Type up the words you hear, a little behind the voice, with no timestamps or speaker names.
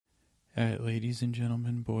All right, ladies and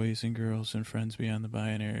gentlemen, boys and girls, and friends beyond the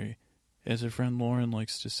binary. As our friend Lauren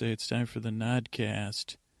likes to say, it's time for the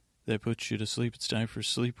Nodcast that puts you to sleep. It's time for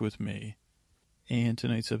Sleep With Me. And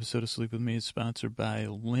tonight's episode of Sleep With Me is sponsored by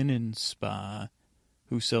Linen Spa,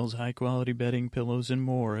 who sells high-quality bedding, pillows, and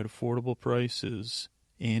more at affordable prices.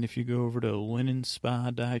 And if you go over to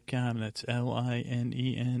linenspa.com, that's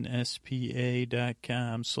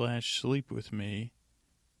linenspa.com/sleepwithme,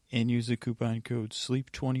 and use the coupon code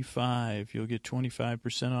SLEEP25, you'll get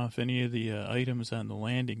 25% off any of the items on the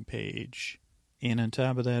landing page. And on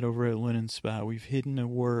top of that, over at Linen Spa, we've hidden a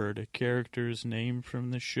word, a character's name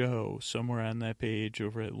from the show, somewhere on that page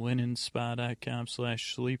over at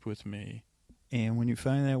linenspa.com/sleepwithme. And when you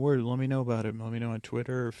find that word, let me know about it. Let me know on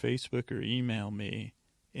Twitter or Facebook or email me.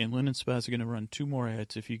 And Linen Spa is going to run 2 more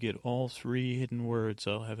ads. If you get all 3 hidden words,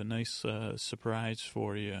 I'll have a nice surprise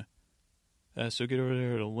for you. So get over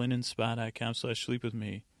there to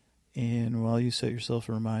linenspa.com/sleepwithme. And while you set yourself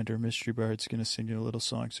a reminder, Mystery Bard's going to sing you a little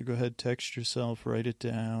song. So go ahead, text yourself, write it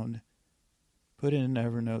down, put it in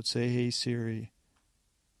Evernote, say, hey Siri,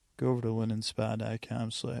 go over to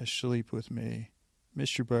linenspa.com/sleepwithme.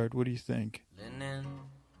 Mr. Bard, what do you think? Linen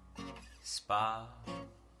Spa,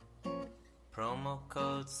 promo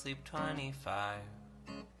code SLEEP25.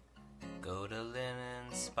 Go to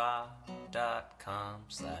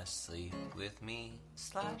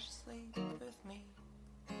linenspa.com/sleepwithme/sleepwithme.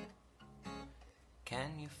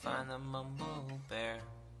 Can you find the mumble bear?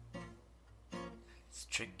 It's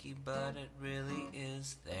tricky, but it really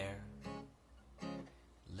is there.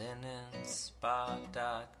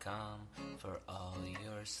 Linenspa.com for all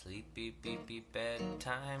your sleepy beepy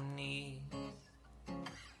bedtime needs.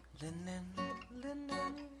 Linen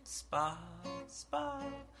spa,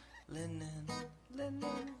 linen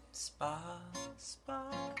spa,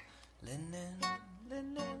 linen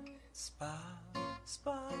spa,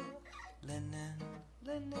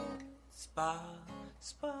 linen spa.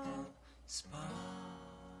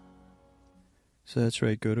 So that's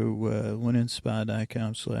right, go to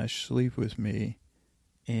linenspa.com/sleepwithme.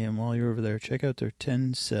 And while you're over there, check out their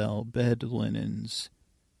 10-cell bed linens.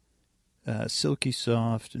 Silky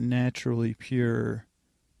soft, naturally pure.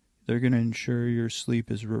 They're going to ensure your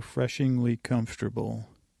sleep is refreshingly comfortable.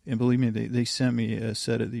 And believe me, they sent me a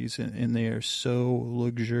set of these, and they are so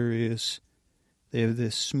luxurious. They have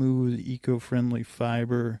this smooth, eco-friendly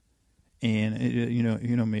fiber. And, you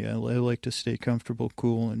know me, I like to stay comfortable,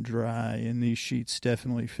 cool, and dry. And these sheets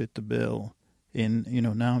definitely fit the bill. And,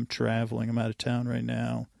 now I'm traveling. I'm out of town right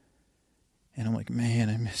now. And I'm like, man,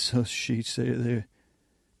 I miss those sheets. They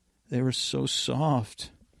were so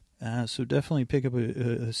soft. So definitely pick up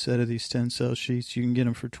a set of these 10-cell sheets. You can get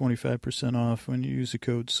them for 25% off when you use the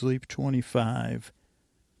code SLEEP25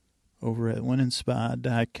 over at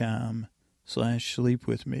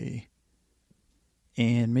linenspa.com/sleepwithme.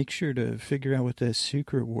 And make sure to figure out what that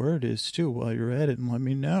secret word is, too, while you're at it, and let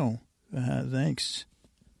me know. Thanks.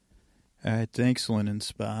 All right, thanks, Linen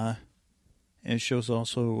Spa. And the show's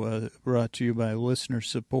also brought to you by listener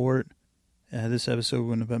support. This episode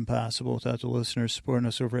wouldn't have been possible without the listeners supporting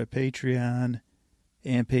us over at Patreon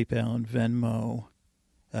and PayPal and Venmo,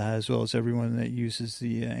 as well as everyone that uses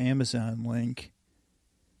the Amazon link.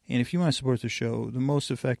 And if you want to support the show, the most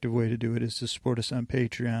effective way to do it is to support us on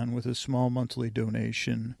Patreon with a small monthly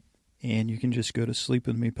donation. And you can just go to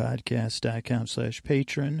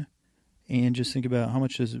sleepwithmepodcast.com/patron and just think about how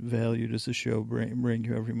much value does the show bring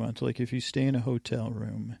you every month. Like if you stay in a hotel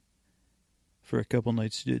room for a couple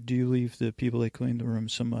nights, do you leave the people that clean the room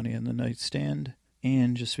some money on the nightstand?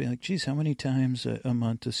 And just be like, geez, how many times a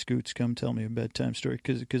month does Scoots come tell me a bedtime story?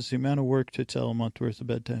 Because the amount of work to tell a month worth of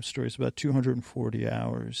bedtime stories is about 240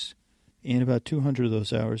 hours. And about 200 of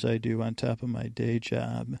those hours I do on top of my day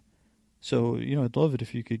job. So, I'd love it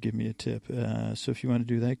if you could give me a tip. So if you want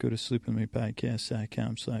to do that, go to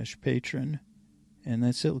sleepwithmepodcast.com/patron. And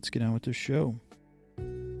that's it. Let's get on with the show.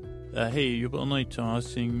 Hey, you have all night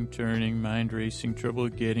tossing, turning, mind racing, trouble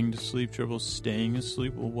getting to sleep, trouble staying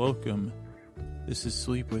asleep? Well, welcome. This is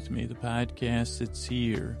Sleep With Me, the podcast that's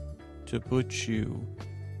here to put you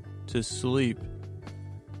to sleep.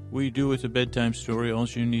 We do with a bedtime story. All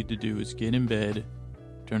you need to do is get in bed,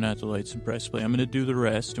 turn out the lights, and press play. I'm going to do the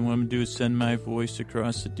rest, and what I'm going to do is send my voice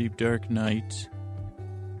across the deep, dark night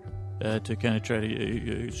to kind of try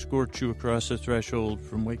to escort you across the threshold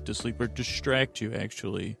from wake to sleep, or distract you,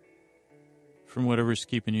 actually, from whatever's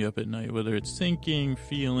keeping you up at night, whether it's thinking,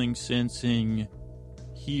 feeling, sensing,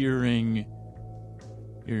 hearing,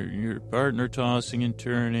 your partner tossing and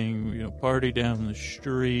turning, party down the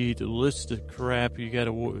street, a list of crap you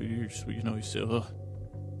gotta, you say, oh,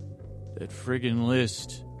 that friggin'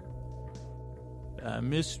 list.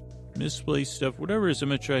 misplaced stuff, whatever it is, I'm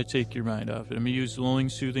going to try to take your mind off it. I'm going to use lulling,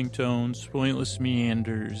 soothing tones, pointless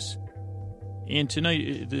meanders. And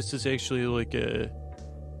tonight, this is actually like I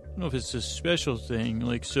don't know if it's a special thing.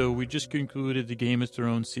 Like, so we just concluded the Game of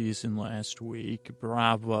Thrones season last week.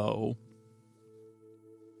 Bravo.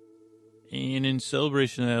 And in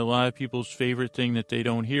celebration of that, a lot of people's favorite thing that they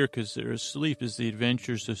don't hear because they're asleep is the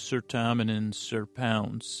adventures of Sir Tommen and Sir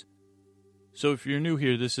Pounce. So if you're new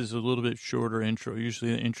here, this is a little bit shorter intro.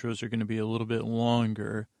 Usually the intros are going to be a little bit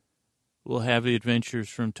longer. We'll have the adventures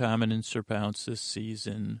from Tommen and Sir Pounce this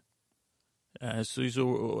season. So these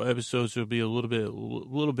episodes will be a little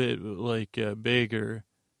bit like bigger.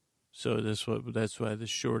 So that's why this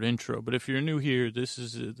short intro. But if you're new here, this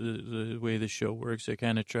is the way the show works. I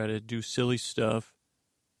kind of try to do silly stuff,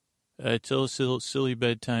 tell a silly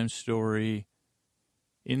bedtime story.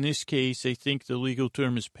 In this case, I think the legal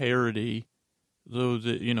term is parody, though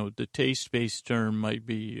the taste-based term might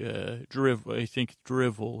be drivel. I think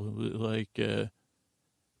drivel, like,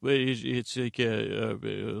 but it's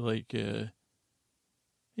like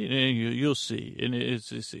you'll see. And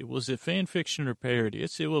was it fan fiction or parody? I'd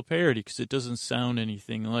say, well, parody, because it doesn't sound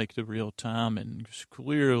anything like the real Tommen.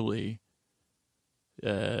 Clearly,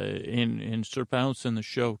 and Sir Pounce in the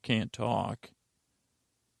show can't talk.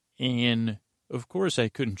 And, of course, I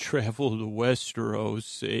couldn't travel to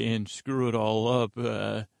Westeros and screw it all up.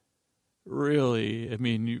 Really, I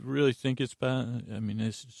mean, you really think it's bad? I mean,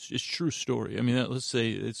 it's true story. I mean, let's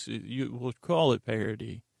say we'll call it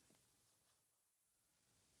parody.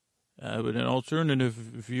 But an alternative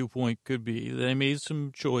viewpoint could be that I made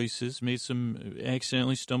some choices,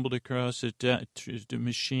 accidentally stumbled across a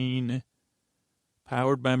machine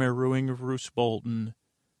powered by my ruin of Roose Bolton.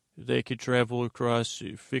 They could travel across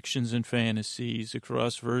fictions and fantasies,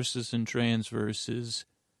 across verses and transverses,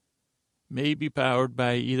 maybe powered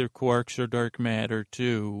by either quarks or dark matter,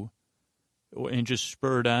 too, and just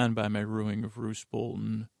spurred on by my ruin of Roose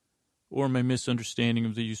Bolton, or my misunderstanding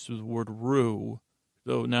of the use of the word rue.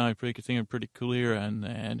 Though now I think I'm pretty clear on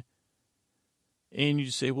that. And you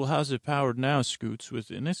say, well, how's it powered now, Scoots?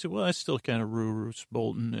 And I said, well, I still kind of rue Roose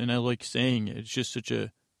Bolton, and I like saying it. It's just such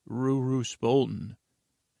a Roose Bolton.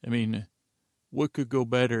 I mean, what could go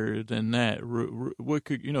better than that? What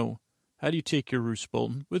could, how do you take your Roose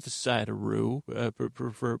Bolton? With a side of roux.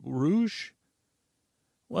 Prefer rouge?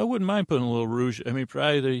 Well, I wouldn't mind putting a little rouge. I mean,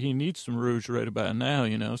 probably he needs some rouge right about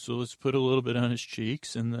now, so let's put a little bit on his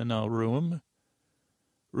cheeks, and then I'll rue him.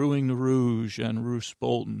 Ruing the Rouge on Roose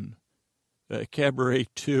Bolton. Cabaret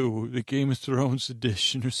 2, the Game of Thrones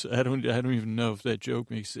edition. I don't even know if that joke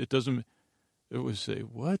makes it. It would say,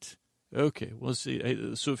 what? Okay, we'll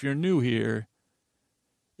see. So if you're new here,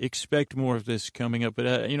 expect more of this coming up. But,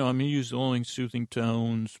 I'm going to use lulling, soothing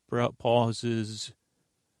tones, pauses,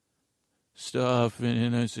 stuff.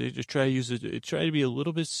 And I say, just try to use it. Try to be a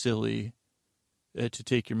little bit silly. To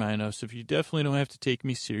take your mind off. So if you definitely don't have to take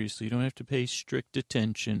me seriously, you don't have to pay strict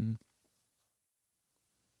attention.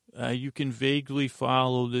 You can vaguely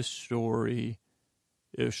follow this story,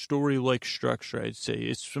 a story-like structure, I'd say.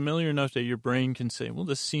 It's familiar enough that your brain can say, well,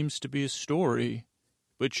 this seems to be a story.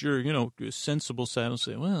 But your, sensible side will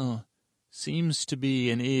say, well, seems to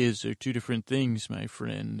be and is are two different things, my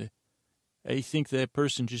friend. I think that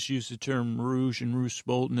person just used the term rouge and Roose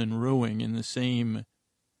Bolton and ruing in the same.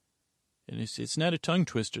 And it's not a tongue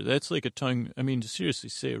twister. That's like a tongue. I mean, to seriously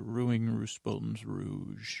say ruining Roose Bolton's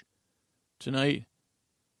rouge. Tonight,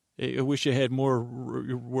 I wish I had more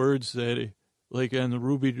words that, like on the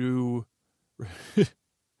Ruby-Doo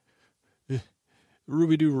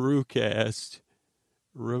Roo cast.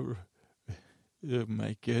 Oh,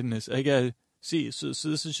 my goodness. I got to see. So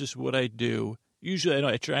this is just what I do. Usually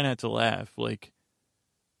I try not to laugh,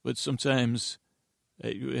 but sometimes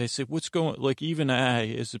I say, what's going, like even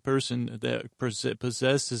I, as a person that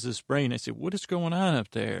possesses this brain, I say, what is going on up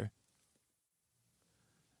there?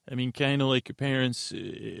 I mean, kind of like your parents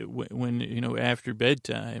when, after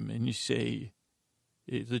bedtime and you say,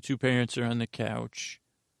 the two parents are on the couch,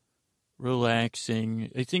 relaxing.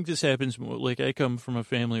 I think this happens more, like I come from a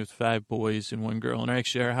family with 5 boys and 1 girl, and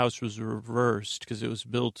actually our house was reversed because it was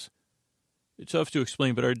built, it's tough to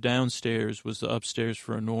explain, but our downstairs was the upstairs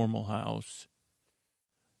for a normal house.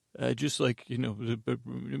 Just like,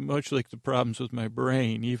 much like the problems with my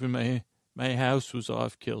brain, even my house was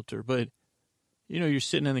off kilter. But, you're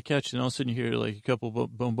sitting on the couch and all of a sudden you hear like a couple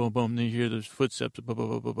boom, boom, boom, and then you hear those footsteps, blah,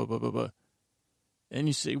 blah, blah, blah, blah, blah, blah. And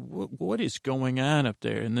you say, what is going on up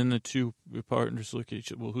there? And then the two partners look at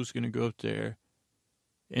each other, well, who's going to go up there?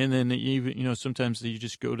 And then even, sometimes you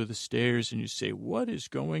just go to the stairs and you say, what is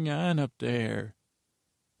going on up there?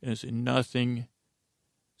 And I say, nothing.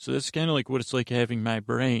 So that's kind of like what it's like having my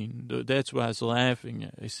brain. That's why I was laughing.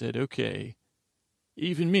 I said, okay.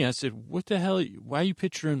 Even me, I said, what the hell? Why are you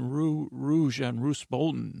picturing Rouge on Roose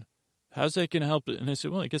Bolton? How's that going to help it? And I said,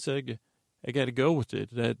 well, I guess I got to go with it.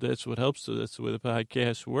 That's what helps. That's the way the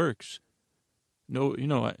podcast works. No,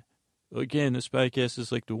 again, this podcast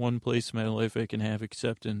is like the one place in my life I can have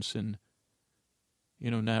acceptance. And,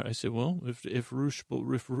 now I said, well, if Roose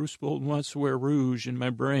Bolton wants to wear rouge in my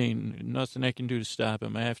brain, nothing I can do to stop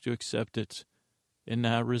him. I have to accept it and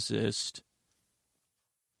not resist.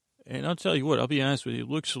 And I'll tell you what, I'll be honest with you, it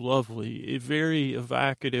looks lovely. It's very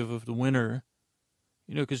evocative of the winter,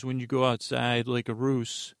 because when you go outside like a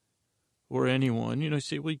Roos or anyone, you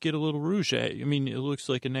say, well, you get a little rouge at you. I mean, it looks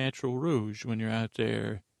like a natural rouge when you're out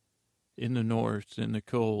there in the north in the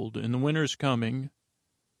cold. And the winter's coming.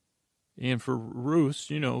 And for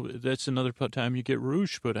Roos, that's another time you get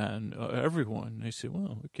rouge put on everyone. They say,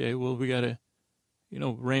 well, okay, well, we got to, I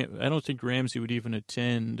don't think Ramsey would even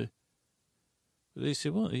attend. They say,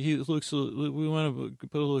 well, we want to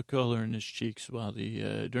put a little color in his cheeks while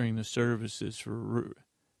during the services. For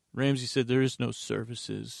Ramsey said there is no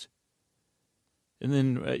services. And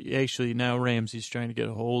then actually now Ramsey's trying to get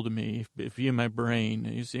a hold of me via my brain.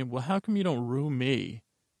 And he's saying, well, how come you don't rue me?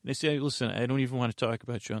 And they say, listen, I don't even want to talk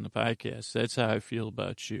about you on the podcast. That's how I feel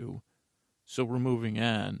about you. So we're moving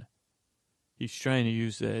on. He's trying to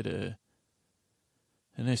use that.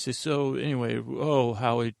 And I say, so anyway,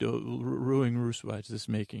 how ruining Roose, why is this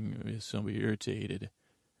making somebody irritated?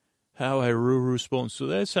 How I rue Roose Bolton. So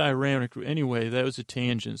that's how I ran it. Anyway, that was a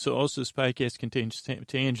tangent. So also this podcast contains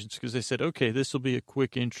tangents because I said, okay, this will be a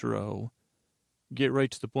quick intro. Get right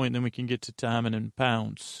to the point, then we can get to Tommen and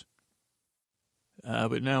Pounce.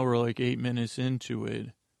 But now we're like 8 minutes into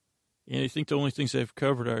it. And I think the only things I've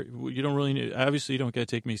covered are, you don't really need, obviously you don't got to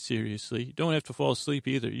take me seriously. You don't have to fall asleep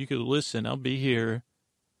either. You could listen. I'll be here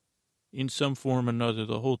in some form or another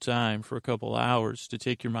the whole time for a couple hours to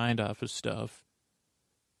take your mind off of stuff.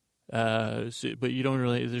 But you don't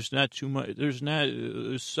really, there's not too much,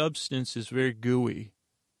 the substance is very gooey.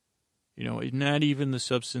 Not even the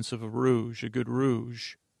substance of a good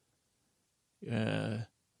rouge.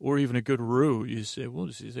 Or even a good roux. You say, well,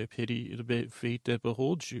 this is a pity the fate that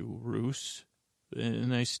beholds you, Roos.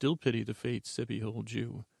 And I still pity the fates that behold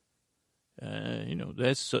you.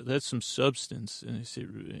 That's some substance. And I say,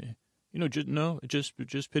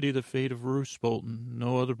 just pity the fate of Roose Bolton.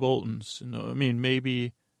 No other Boltons. No,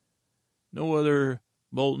 maybe no other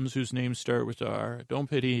Boltons whose names start with R. Don't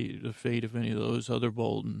pity the fate of any of those other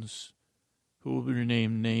Boltons who will be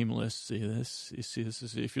renamed nameless. See this? You see this?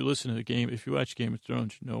 If you listen to the game, if you watch Game of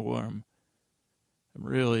Thrones, you know where I'm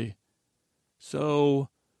really. So,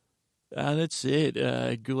 that's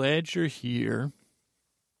it. Glad you're here.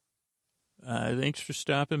 Thanks for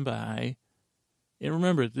stopping by. And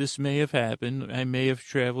remember, this may have happened. I may have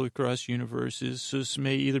traveled across universes, so this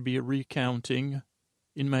may either be a recounting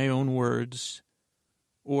in my own words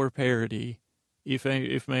or parody, if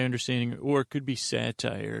my understanding, or it could be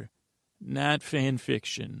satire. Not fan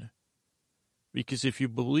fiction, because if you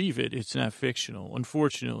believe it, it's not fictional.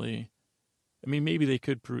 Unfortunately, maybe they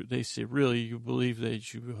could prove. They say, really, you believe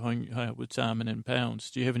that you hung out with Tommen and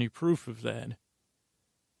Pounce? Do you have any proof of that?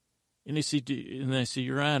 And they say,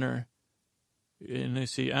 Your Honor, and they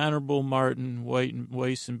say, Honorable Martin,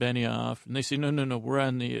 Weiss, and Benioff, and they say, no, we're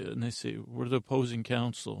on the, and they say, we're the opposing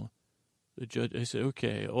counsel. The judge, I say,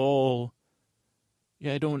 okay, all.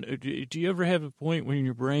 Yeah, do you ever have a point when in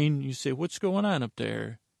your brain you say, what's going on up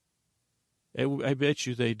there? I bet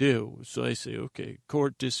you they do. So I say, okay,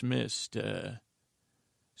 court dismissed.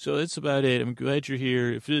 So that's about it. I'm glad you're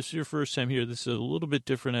here. If this is your first time here, this is a little bit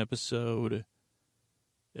different episode.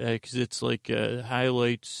 Because it's like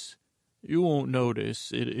highlights. You won't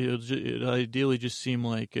notice. It'll ideally just seem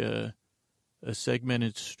like a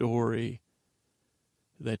segmented story.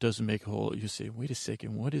 That doesn't make a whole. You say, wait a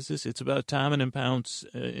second, what is this? It's about Tommen and Pounce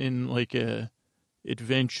in like a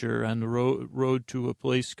adventure on the road to a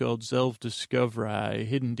place called Zelv Discoveri,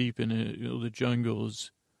 hidden deep in the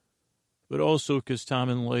jungles. But also because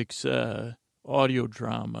Tommen likes audio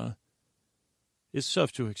drama. It's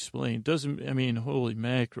tough to explain. Holy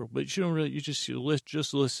mackerel. But you don't really. You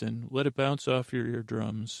just listen. Let it bounce off your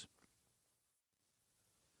eardrums.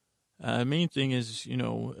 Main thing is,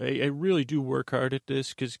 I really do work hard at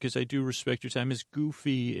this because I do respect your time. As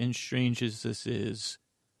goofy and strange as this is,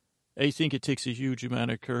 I think it takes a huge amount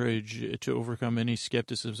of courage to overcome any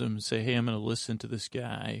skepticism and say, hey, I'm going to listen to this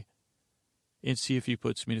guy and see if he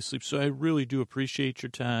puts me to sleep. So I really do appreciate your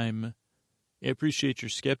time. I appreciate your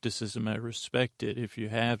skepticism. I respect it if you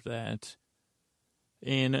have that.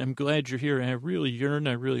 And I'm glad you're here. I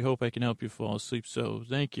really hope I can help you fall asleep, so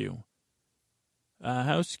thank you.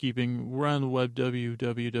 Housekeeping, we're on the web,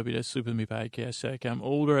 www.sleepwithmepodcast.com.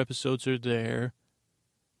 Older episodes are there.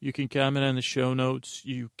 You can comment on the show notes.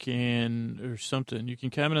 You can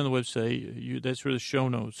comment on the website. That's where the show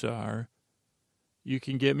notes are. You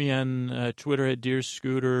can get me on Twitter at Dear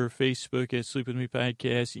Scooter, Facebook at Sleep With Me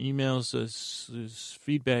Podcast, emails us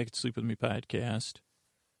feedback at Sleep With Me Podcast.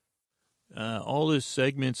 All the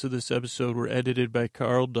segments of this episode were edited by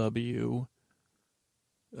Carl W.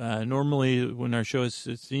 Normally, when our show is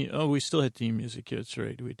we still had theme music. That's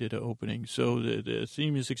right. We did an opening. So the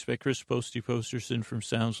theme music's by Chris Posterson from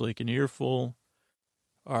Sounds Like an Earful.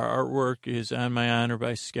 Our artwork is On My Honor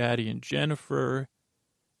by Scotty and Jennifer.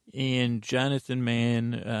 And Jonathan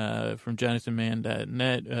Mann from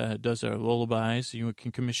jonathanmann.net does our lullabies. You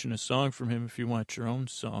can commission a song from him if you want your own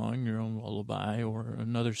song, your own lullaby, or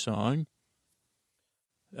another song.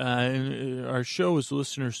 And our show is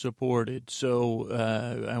listener supported, so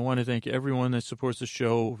I want to thank everyone that supports the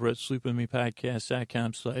show over at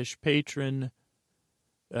sleepwithmepodcast.com/patron.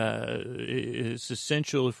 It's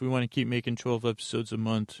essential if we want to keep making 12 episodes a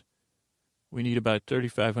month. We need about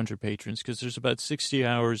 3,500 patrons because there's about 60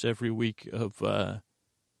 hours every week of to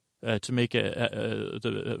make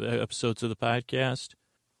the episodes of the podcast.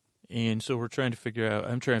 And so I'm trying to figure out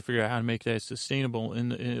how to make that sustainable.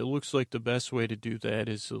 And it looks like the best way to do that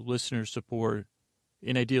is listener support.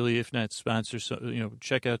 And ideally, if not sponsors,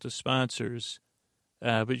 check out the sponsors.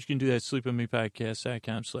 But you can do that at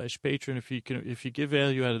sleepwithmepodcast.com/patron. If you get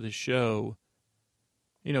value out of the show,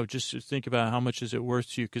 just think about how much is it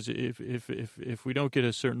worth to you. Because if we don't get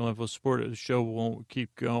a certain level of support, the show won't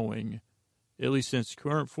keep going, at least in its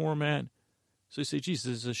current format. So you say, geez,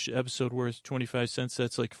 this is an episode worth 25 cents.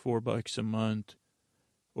 That's like $4 a month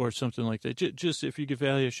or something like that. Just if you get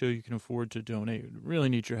value a show, you can afford to donate. We really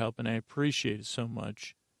need your help, and I appreciate it so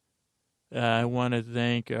much. I want to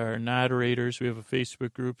thank our moderators. We have a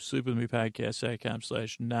Facebook group,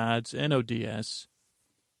 sleepwithmepodcast.com/nods, N-O-D-S.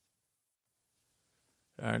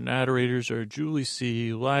 Our moderators are Julie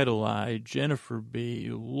C., Lidle, Jennifer B.,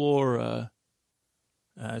 Laura,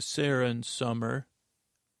 Sarah, and Summer.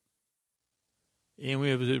 And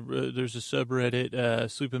we have there's a subreddit,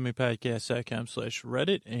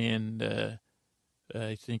 sleepwithmepodcast.com/Reddit, and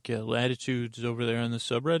I think Latitude's over there on the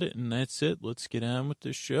subreddit, and that's it. Let's get on with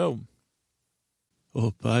the show.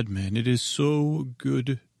 Oh, Podman, it is so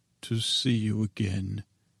good to see you again.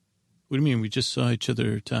 What do you mean? We just saw each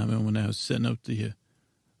other, Tommen, when I was setting up the...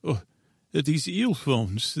 these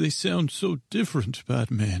earphones, they sound so different,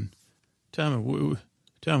 Podman. Tommen, what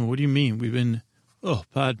do you mean? We've been... Oh,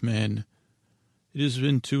 Podman... It has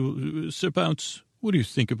been Sir Bounce, what do you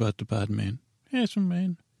think about the Podman? Handsome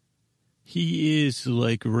man. He is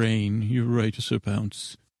like rain. You're right, Sir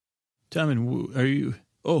Bounce. Tommen, are you...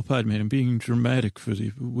 Oh, Podman, I'm being dramatic for the...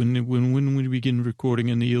 When we begin recording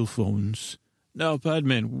in the earphones. Now,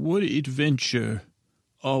 Podman, what adventure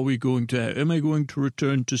are we going to have? Am I going to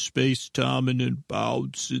return to space, Tommen, and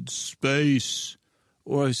bounce in space?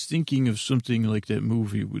 Or I was thinking of something like that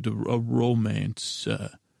movie with a romance,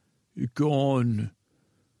 Gone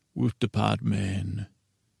with the Podman.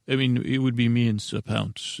 I mean, it would be me and Sir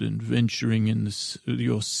Pounce and venturing in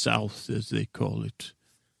your south, as they call it.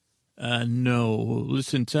 No.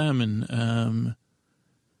 Listen, Tommen,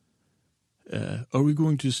 are we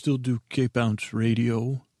going to still do Cape Bounce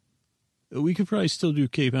Radio? We could probably still do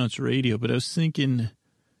Cape Bounce Radio, but I was thinking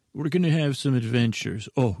we're going to have some adventures.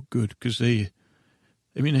 Oh, good, because I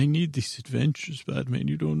need these adventures, Podman.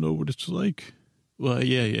 You don't know what it's like. Well,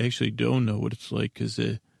 yeah, you actually don't know what it's like because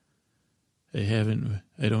I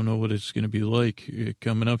don't know what it's going to be like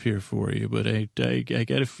coming up here for you, but I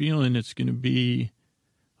got a feeling it's going to be,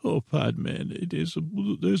 oh, Podman, there's a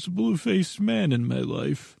blue-faced man in my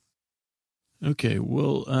life. Okay,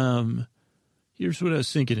 well, here's what I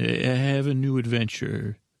was thinking. I have a new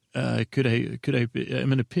adventure. I'm going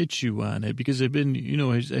to pitch you on it because I've been,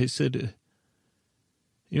 I said,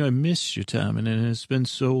 I miss you, Tommen, and it's been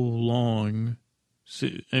so long.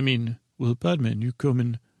 Podman, you come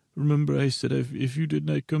and remember I said if you did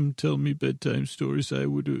not come tell me bedtime stories, I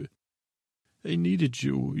needed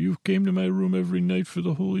you. You came to my room every night for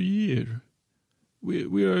the whole year.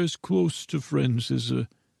 We are as close to friends as a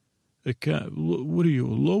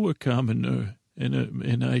lower commoner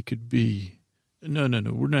and I could be. No,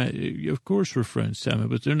 we're not. Of course we're friends, Tommen,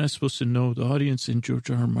 but they're not supposed to know. The audience and George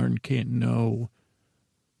R. R. Martin can't know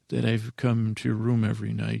that I've come to your room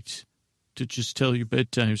every night to just tell you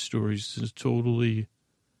bedtime stories is totally,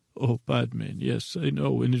 oh, Podman, yes, I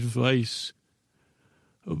know, and advice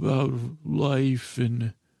about life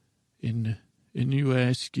and and you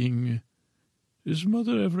asking, does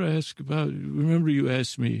Mother ever ask about, remember you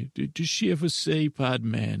asked me, does she ever say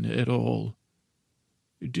Podman at all?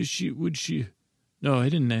 Would she? No, I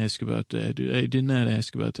didn't ask about that. I did not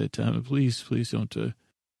ask about that, Tom. Please don't.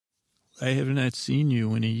 I have not seen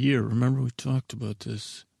you in a year. Remember we talked about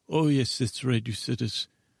this. Oh, yes, that's right. You said it's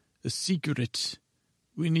a secret.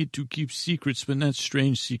 We need to keep secrets, but not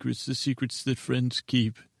strange secrets. The secrets that friends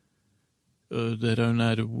keep that are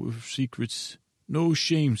not secrets. No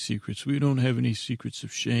shame secrets. We don't have any secrets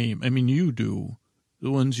of shame. I mean, you do.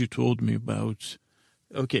 The ones you told me about.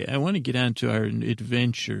 Okay, I want to get on to our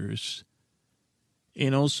adventures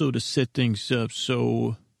and also to set things up.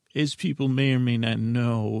 So, as people may or may not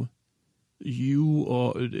know, you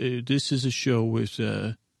are, this is a show with,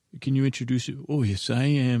 can you introduce it? Oh, yes, I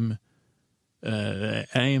am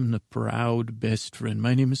the proud best friend.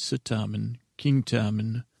 My name is Sir Tommen, King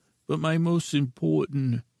Tommen, but my most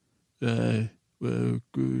important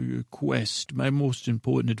quest, my most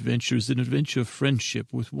important adventure is an adventure of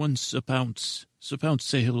friendship with one Sir Pounce. Sir Pounce,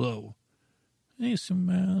 say hello. Yes,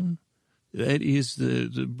 man. That is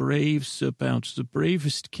the brave Sir Pounce, the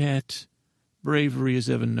bravest cat bravery has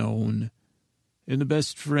ever known, and the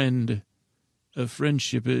best friend, a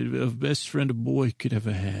friendship, a best friend a boy could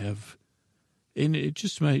ever have. And it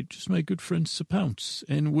just my good friend Sir Pounce,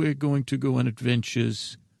 and we're going to go on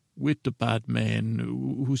adventures with the Podman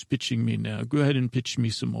who's pitching me now. Go ahead and pitch me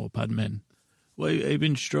some more, Podman. Well, I've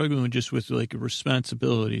been struggling just with, like, a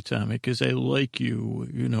responsibility, Tommy, because I like you,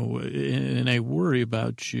 you know, and I worry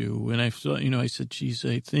about you. And I thought, you know, I said, geez,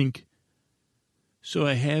 I think... So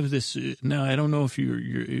I have this... Now, I don't know if you're...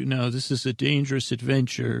 Now, this is a dangerous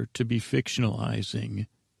adventure to be fictionalizing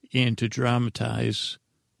and to dramatize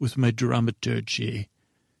with my dramaturgy.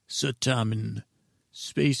 Sir Tommen,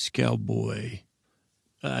 Space Cowboy...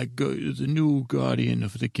 the new Guardian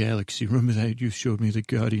of the Galaxy. Remember that? You showed me the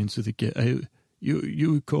Guardians of the Galaxy.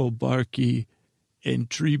 You call Barky and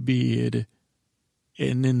Treebeard,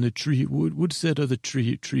 and then the tree. What's that other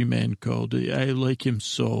tree man called? I like him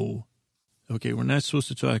so. Okay, we're not supposed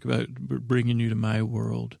to talk about bringing you to my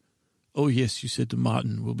world. Oh, yes, you said the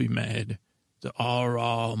Martin will be mad. The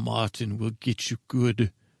R.R. Martin will get you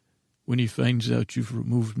good when he finds out you've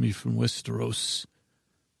removed me from Westeros.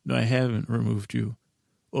 No, I haven't removed you.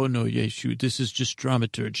 Oh, no, yes, this is just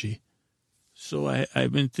dramaturgy. So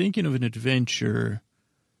I've been thinking of an adventure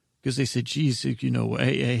because they said, geez, you know,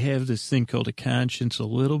 I have this thing called a conscience a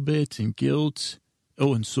little bit and guilt.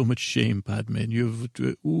 Oh, and so much shame, Podman. You have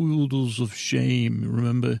oodles of shame.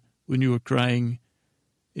 Remember when you were crying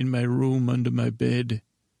in my room under my bed?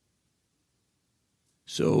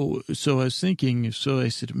 So I was thinking, so I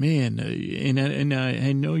said, man, and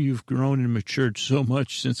I know you've grown and matured so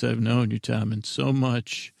much since I've known you, Tom, and so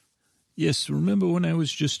much. Yes, remember when I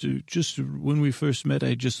was just when we first met,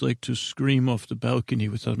 I just liked to scream off the balcony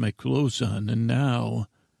without my clothes on, and now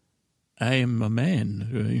I am a man,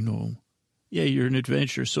 you know. Yeah, you're an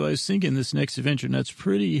adventurer. So I was thinking this next adventure, and that's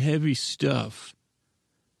pretty heavy stuff,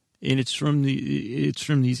 and it's from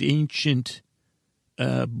these ancient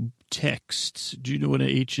texts. Do you know what an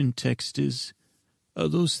ancient text is?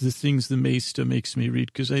 Those are the things the Maester makes me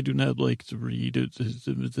read because I do not like to read.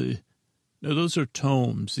 No, those are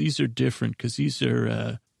tomes. These are different because these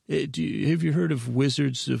are. Have you heard of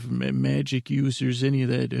wizards of magic users? Any of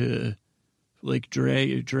that, like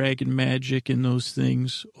dragon magic and those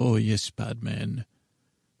things? Oh yes, Podman.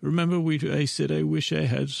 Remember I said I wish I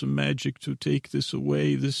had some magic to take this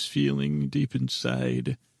away. This feeling deep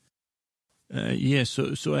inside. Yeah,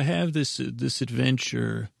 so I have this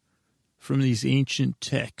adventure from these ancient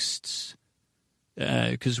texts,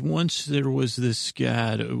 because once there was this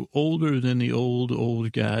god, older than the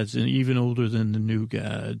old gods and even older than the new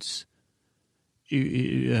gods,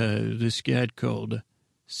 this god called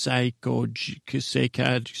see,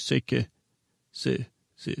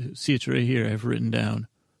 it's right here, I've written down,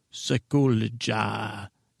 Psychology,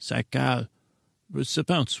 but Sir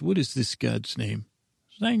Pounce, what is this god's name?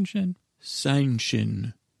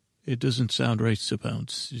 Sanchin. It doesn't sound right, Sir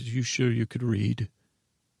Pounce. You sure you could read?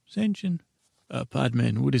 Sanchin.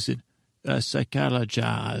 Podman, what is it?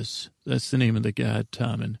 Psychologaz. That's the name of the god,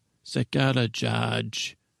 Tommen.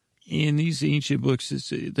 Psychologaj. In these ancient books,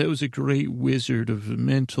 that was a great wizard of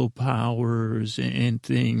mental powers and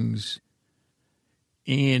things.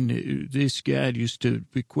 And this god used to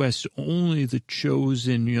bequest only the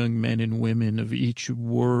chosen young men and women of each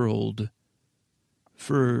world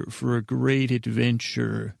for a great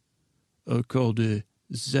adventure called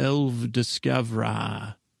Zelv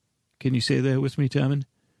Discoveri. Can you say that with me, Tommen?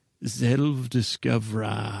 Zelv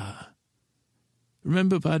Discoveri.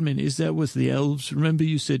 Remember, Podman, is that with the elves? Remember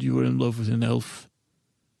you said you were in love with an elf?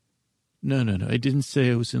 No, I didn't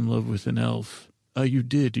say I was in love with an elf. You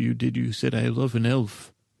did. You said I love an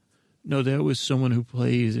elf. No, that was someone who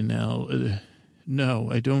plays an elf.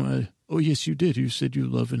 No, I don't. Oh, yes, you did. You said you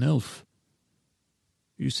love an elf.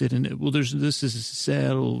 You said, this is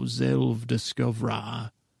Zelv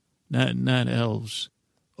Discoveri, not elves.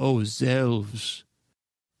 Oh, Zelvs.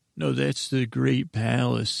 No, that's the great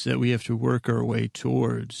palace that we have to work our way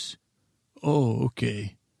towards. Oh,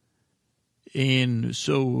 okay. And this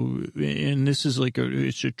is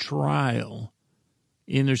it's a trial.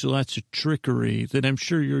 And there's lots of trickery that I'm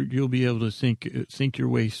sure you'll be able to think your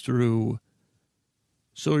way through.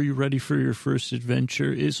 So are you ready for your first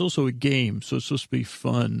adventure? It's also a game, so it's supposed to be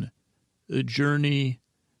fun. The journey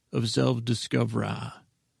of Zelv Discoveri.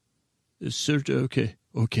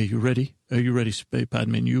 Okay, you ready? Are you ready,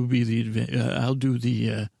 Podman? You be I'll do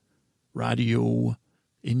the radio,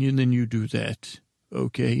 and then you do that.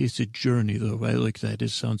 Okay, it's a journey, though. I like that.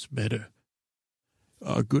 It sounds better.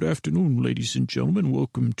 Good afternoon, ladies and gentlemen.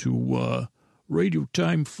 Welcome to Radio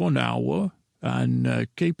Time Fun Hour on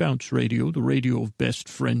K-Pounce Radio, the radio of best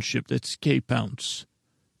friendship. That's K-Pounce,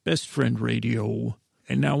 best friend radio.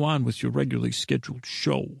 And now on with your regularly scheduled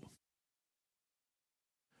show.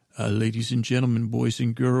 Ladies and gentlemen, boys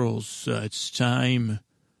and girls, it's time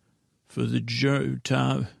for the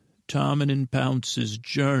Tommen and Pounce's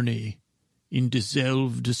journey into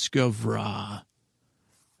Zelv Discoveri.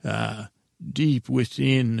 Deep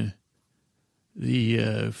within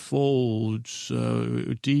the folds,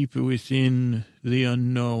 deep within the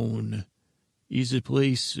unknown, is a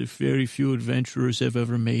place very few adventurers have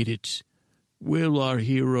ever made it. Will our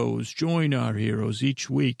heroes join our heroes each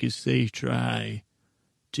week as they try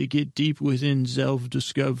to get deep within Zelv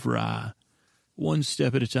Discoveri, one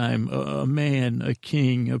step at a time? A man, a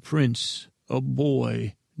king, a prince, a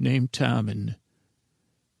boy named Tommen,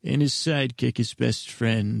 and his sidekick, his best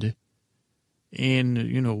friend, and,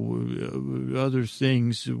 other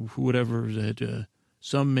things, whatever that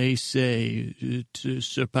some may say to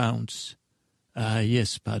Sir Pounce.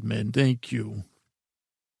 Yes, Podman, thank you.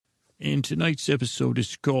 And tonight's episode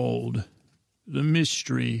is called The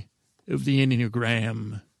Mystery of the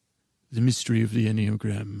Enneagram. The Mystery of the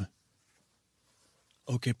Enneagram.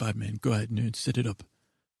 Okay, Podman, go ahead and set it up.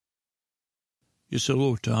 Yes,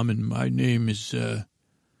 hello, Tommen. My name is the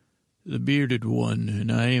Bearded One, and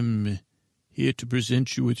I am here to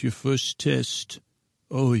present you with your first test.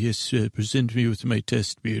 Oh, yes, present me with my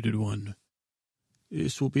test, Bearded One.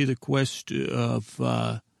 This will be the quest of,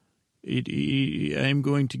 I'm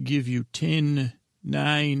going to give you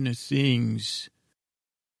 9 things.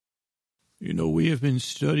 We have been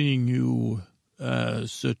studying you,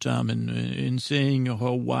 Sir Tommen, and saying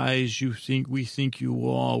how wise we think you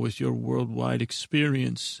are with your worldwide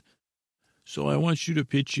experience. So I want you to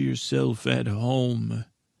picture yourself at home,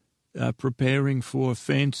 preparing for a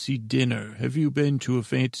fancy dinner. Have you been to a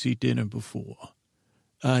fancy dinner before?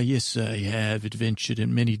 Yes, I have adventured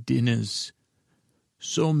in many dinners.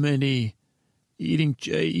 So many.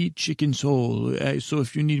 Eat chickens whole. So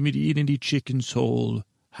if you need me to eat any chickens whole,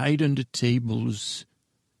 hide under tables.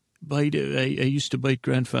 I used to bite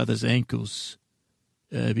grandfather's ankles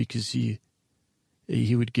because he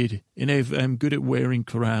would get. And I'm good at wearing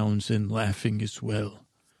crowns and laughing as well.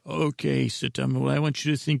 Okay, so Tommen, well, I want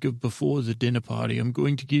you to think of before the dinner party. I'm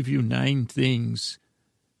going to give you 9 things.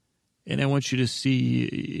 And I want you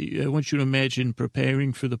to imagine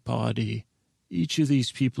preparing for the party. Each of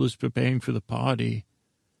these people is preparing for the party.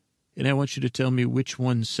 And I want you to tell me which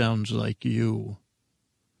one sounds like you.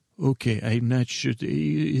 Okay, I'm not sure.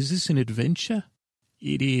 Is this an adventure?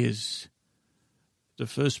 It is. The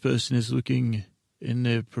first person is looking and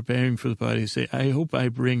they're preparing for the party. They say, I hope I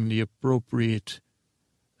bring the appropriate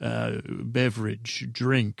beverage,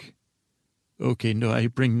 drink. Okay, no, I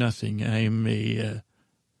bring nothing. I'm a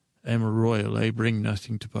royal. I bring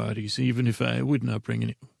nothing to parties, even if I would not bring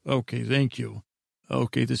any. Okay, thank you.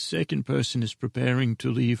 Okay, the second person is preparing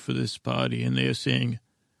to leave for this party, and they're saying,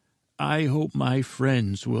 I hope my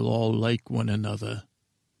friends will all like one another.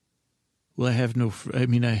 Well, I have no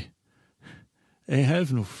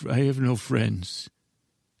friends.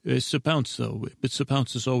 Sir Pounce, though, but Sir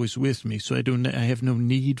Pounce is always with me, so I have no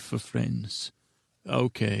need for friends.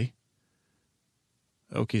 Okay.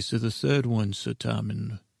 Okay, so the third one, Sir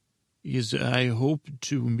Tommen, is I hope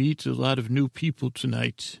to meet a lot of new people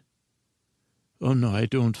tonight. Oh, no, I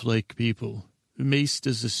don't like people.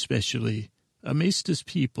 Maesters especially. Maesters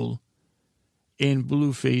people and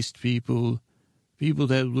blue-faced people, people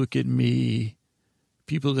that look at me,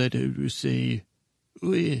 people that say,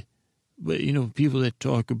 But, people that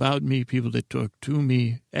talk about me, people that talk to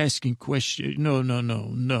me, asking questions.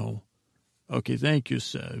 No. Okay, thank you,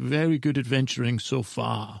 sir. Very good adventuring so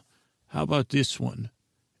far. How about this one?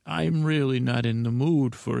 I'm really not in the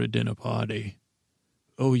mood for a dinner party.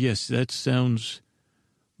 Oh, yes, that sounds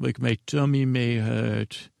like my tummy may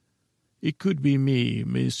hurt. It could be me.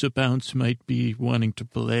 Mr. Bounce might be wanting to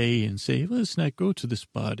play and say, let's not go to this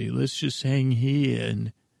party. Let's just hang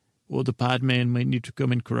here. Or the podman might need to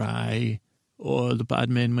come and cry. Or the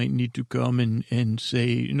podman might need to come and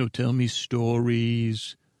say, tell me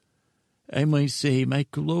stories. I might say, my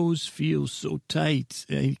clothes feel so tight,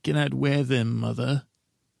 I cannot wear them, mother.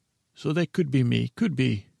 So that could be me. Could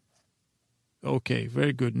be. Okay,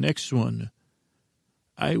 very good. Next one.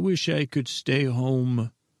 I wish I could stay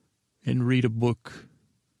home and read a book.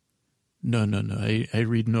 No. I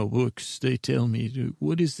read no books. They tell me,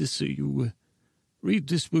 what is this? You read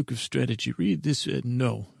this book of strategy. Read this.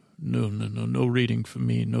 No reading for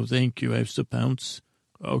me. No, thank you. I have some pounce.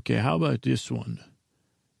 Okay, how about this one?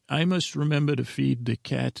 I must remember to feed the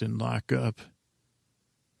cat and lock up.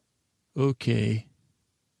 Okay.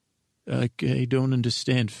 I don't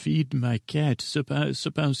understand. Feed my cat.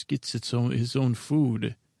 Suppose gets his own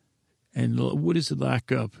food. And what is it,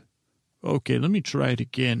 lock up? Okay, let me try it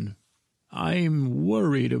again. I'm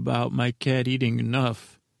worried about my cat eating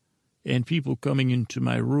enough and people coming into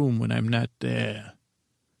my room when I'm not there.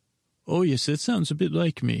 Oh, yes, that sounds a bit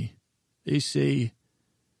like me. They say,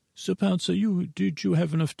 Sir Pouncer, did you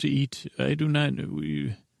have enough to eat? I do not.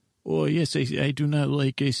 Oh, yes, I do not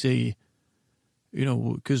like, I say,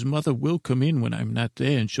 because Mother will come in when I'm not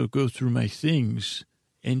there and she'll go through my things.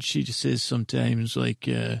 And she says sometimes like,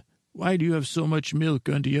 why do you have so much milk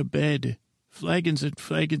under your bed? Flagons and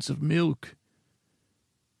flagons of milk.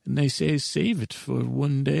 And they say, save it for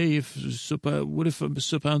one day. What if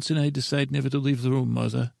Sir Pounce and I decide never to leave the room,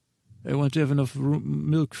 Mother? I want to have enough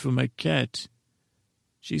milk for my cat.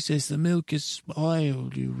 She says the milk is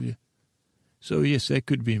spoiled. So, yes, that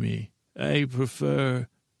could be me. I prefer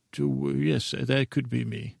to, yes, that could be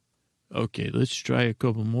me. Okay, let's try a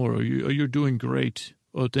couple more. You're doing great.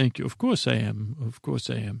 Oh, thank you. Of course I am. Of course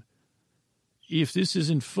I am. If this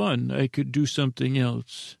isn't fun, I could do something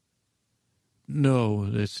else. No,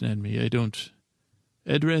 that's not me.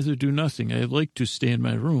 I'd rather do nothing. I like to stay in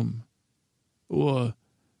my room. Or,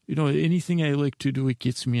 anything I like to do, it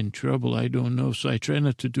gets me in trouble. I don't know, so I try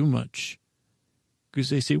not to do much. Because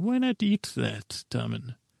they say, why not eat that,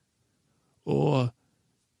 Tommen? Or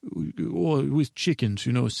with chickens,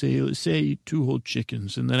 say 2 whole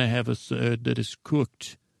chickens, and then I have a third that is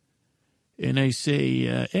cooked. And I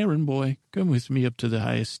say, Aaron boy, come with me up to the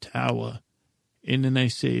highest tower. And then I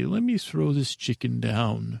say, let me throw this chicken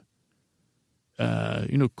down.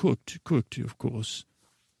 Cooked, of course.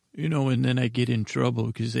 And then I get in trouble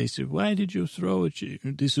because they say, why did you throw it?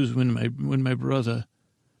 This was when my brother,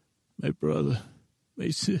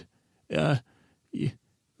 they said,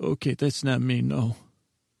 okay, that's not me, no.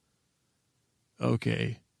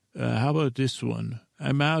 Okay, how about this one?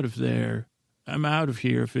 I'm out of there. I'm out of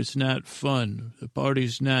here if it's not fun. The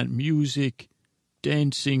party's not music,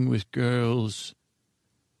 dancing with girls,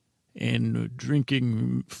 and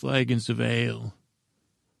drinking flagons of ale.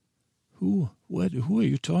 Who are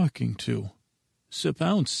you talking to? Sir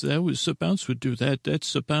Pounce. Sir Pounce would do that. That's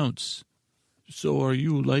Sir Pounce. So are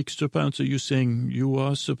you like Sir Pounce? Are you saying you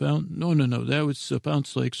are Sir Pounce? No. That was Sir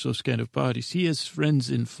Pounce likes those kind of parties. He has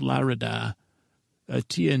friends in Florida,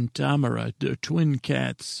 Tia and Tamara, they're twin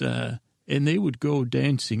cats, and they would go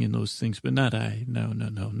dancing in those things, but not I. No,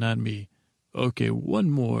 not me. Okay, one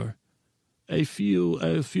more. I feel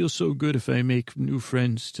so good if I make new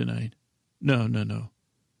friends tonight. No.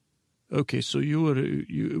 Okay, so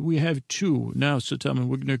we have 2 now, so Tommen,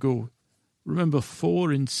 we're gonna go. Remember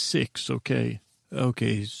 4 and 6, okay?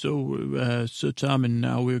 Okay, so Sir Tommen,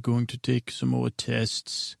 now we're going to take some more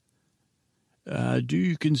tests. Do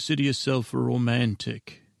you consider yourself a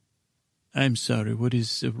romantic? I'm sorry, what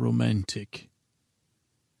is a romantic?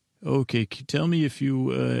 Okay, tell me if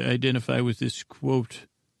you identify with this quote.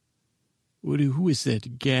 Who is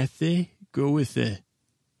that? Gathe? Go with it.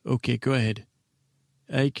 Okay, go ahead.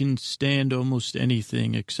 I can stand almost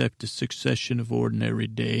anything except a succession of ordinary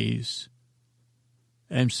days.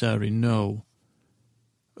 I'm sorry, no.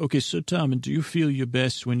 Okay, so Tommen, do you feel your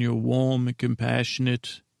best when you're warm and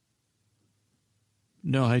compassionate?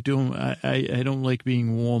 No, I don't. I don't like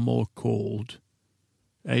being warm or cold.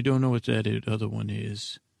 I don't know what that other one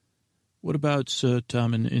is. What about Sir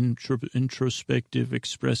Tommen? Introspective,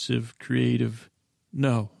 expressive, creative?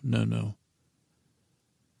 No.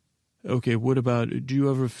 Okay, what about, do you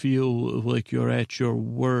ever feel like you're at your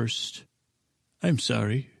worst? I'm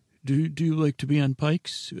sorry. Do you like to be on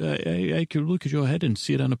pikes? I could look at your head and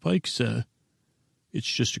see it on a pike, sir. It's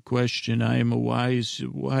just a question. I am a wise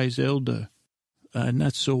elder.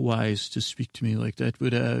 Not so wise to speak to me like that,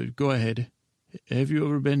 but go ahead. Have you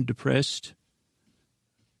ever been depressed?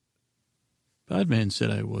 Podman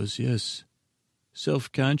said I was, yes.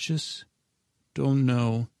 Self-conscious? Don't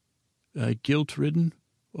know. Guilt-ridden?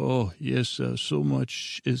 Oh, yes, so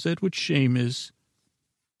much. Is that what shame is?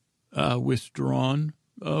 Withdrawn?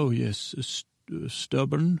 Oh, yes.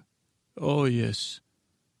 Stubborn? Oh, yes.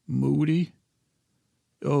 Moody?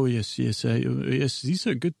 Oh, yes. Yes, these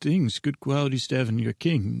are good things, good qualities to have in your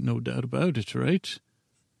king, no doubt about it, right?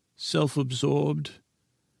 Self-absorbed?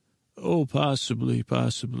 Oh, possibly.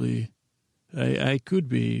 I could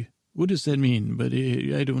be. What does that mean? But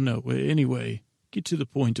I don't know. Anyway, get to the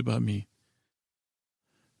point about me.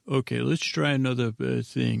 Okay, let's try another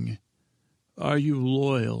thing. Are you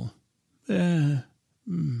loyal? To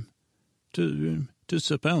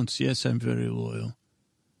Sir Pounce, yes, I'm very loyal.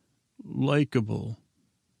 Likable?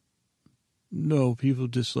 No, people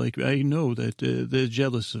dislike me. I know that they're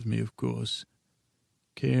jealous of me, of course.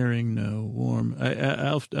 Caring? No. Warm?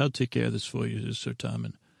 I'll take care of this for you, Sir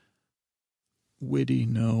Tommen. Witty?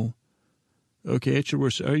 No. Okay, at your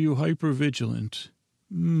worst, are you hypervigilant?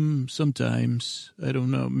 Sometimes. I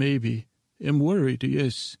don't know. Maybe. Am worried?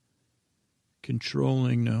 Yes.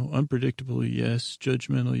 Controlling? No. Unpredictable? Yes.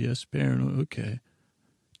 Judgmental? Yes. Paranoid? Okay.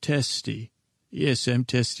 Testy? Yes, I'm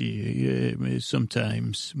testy.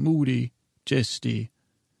 Sometimes. Moody? Testy.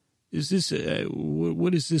 Is this,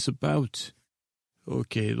 what is this about?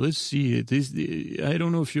 Okay, let's see. I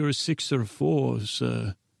don't know if you're a 6 or a 4,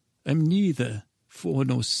 sir. I'm neither 4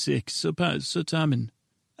 nor 6. Sir Tommen,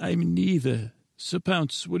 I'm neither. Sir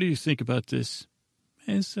Pounce, what do you think about this?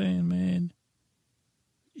 Man.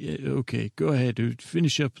 Yeah, okay, go ahead.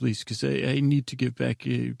 Finish up, please, because I need to get back,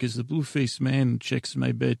 because the blue-faced man checks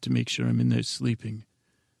my bed to make sure I'm in there sleeping.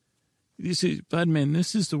 Podman,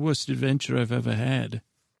 this is the worst adventure I've ever had.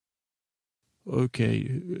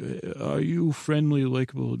 Okay, are you friendly,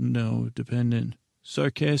 likable? No. Dependent?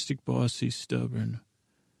 Sarcastic, bossy, stubborn?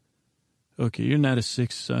 Okay, you're not a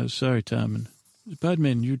 6. Sorry, Tommen.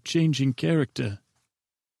 Podman, you're changing character.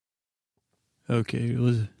 Okay,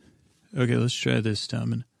 let's try this,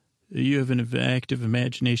 Tommen. You have an active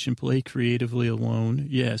imagination, play creatively alone?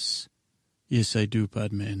 Yes. Yes, I do,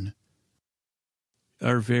 Podman.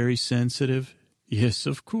 Are very sensitive? Yes,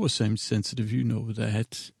 of course I'm sensitive, you know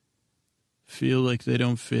that. Feel like they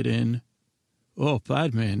don't fit in? Oh,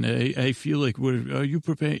 Podman, I feel like are you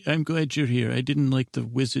prepared? I'm glad you're here. I didn't like the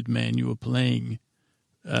wizard man you were playing.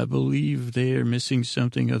 I believe they are missing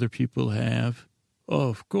something other people have. Oh,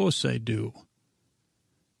 of course I do.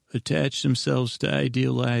 Attach themselves to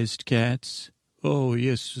idealized cats. Oh,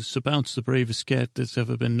 yes, Sir Pounce, the bravest cat that's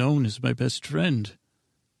ever been known, is my best friend.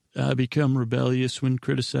 Become rebellious when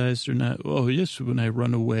criticized or not. Oh, yes, when I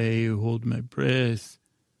run away, hold my breath.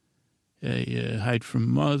 I hide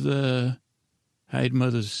from mother, hide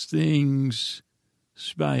mother's things,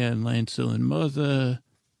 spy on Lancel and mother,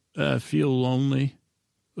 feel lonely.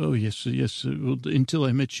 Oh, yes, well, until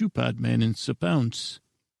I met you, Podman, and Sir Pounce.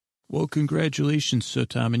 Well, congratulations, Sir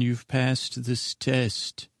Tommen, you've passed this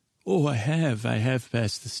test. Oh, I have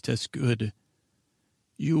passed this test, good.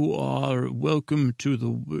 You are welcome to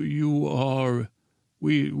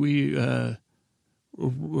we're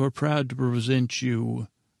proud to present you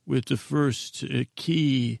with the first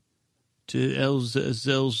key to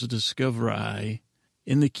Zelv's Discoveri.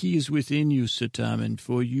 And the key is within you, Sir Tommen,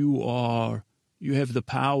 for you have the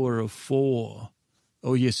power of 4.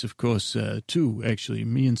 Oh, yes, of course, 2, actually,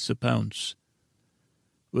 me and Sir Pounce.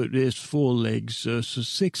 But there's 4 legs, so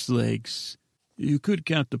 6 legs. You could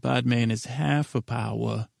count the Podman as half a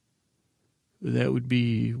power. That would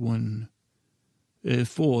be 1.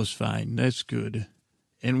 4 is fine. That's good.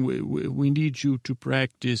 And we need you to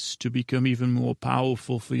practice to become even more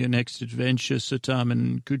powerful for your next adventure, Sir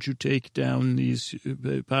Tommen. Could you take down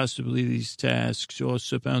possibly these tasks? Or,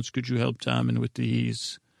 Sir Pounce, could you help Tommen with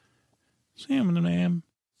these? Sam and Am.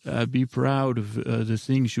 Be proud of the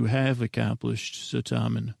things you have accomplished, Sir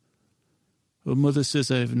Tommen. Her mother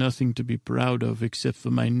says I have nothing to be proud of except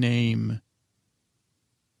for my name.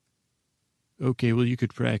 Okay, well, you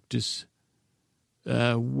could practice.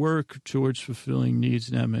 Work towards fulfilling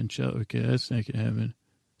needs not mentioned. Okay, that's not going to happen.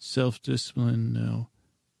 Self-discipline, no.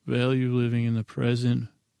 Value living in the present.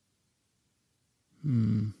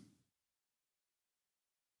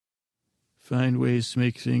 Find ways to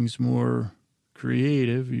make things more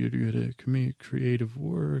creative. You're good at creative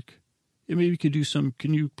work. Maybe you could do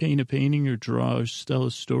can you paint a painting or draw or tell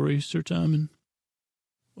a story, Sir Tommen?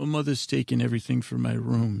 Well, Mother's taking everything from my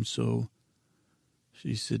room, so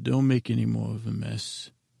she said, don't make any more of a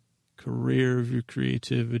mess. Career of your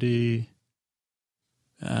creativity.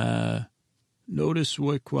 Notice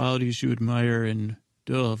what qualities you admire and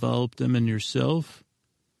develop them in yourself.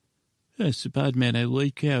 Yes, bad man, I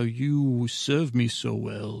like how you serve me so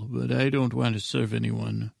well, but I don't want to serve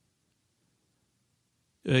anyone.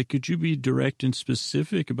 Could you be direct and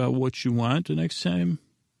specific about what you want the next time?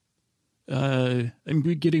 I'm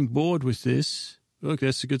getting bored with this. Look,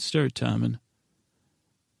 that's a good start, Tommen.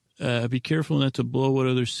 Be careful not to blow what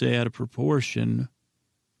others say out of proportion.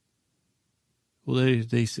 Well,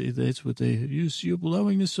 they say that's what they use. You're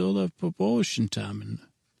blowing this all out of proportion, Tommen.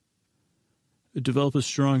 Develop a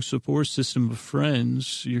strong support system of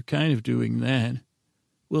friends. You're kind of doing that.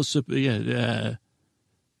 Well,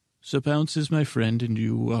 Pounce is my friend, and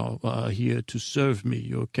you are here to serve me.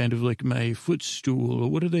 You're kind of like my footstool, or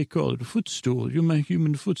what do they call it? A footstool. You're my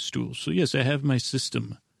human footstool. So, yes, I have my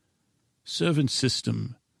system. Servant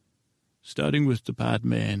system. Starting with the pod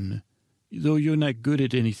man. Though you're not good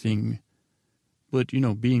at anything, but,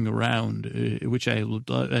 being around, which I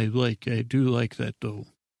like. I do like that, though.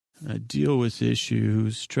 Deal with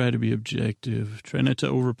issues. Try to be objective. Try not to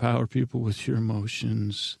overpower people with your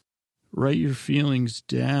emotions. Write your feelings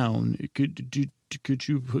down. Could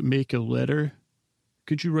you make a letter?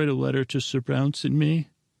 Could you write a letter to Sir Pounce and me?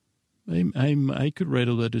 I could write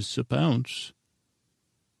a letter to Sir Pounce.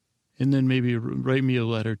 And then maybe write me a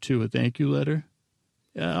letter, too, a thank you letter.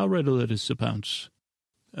 Yeah, I'll write a letter to Sir Pounce.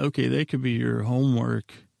 Okay, that could be your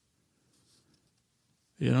homework.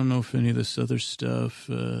 I don't know if any of this other stuff,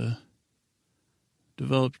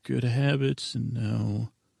 develop good habits, and no.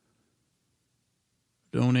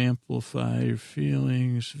 Don't amplify your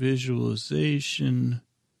feelings, visualization,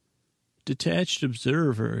 detached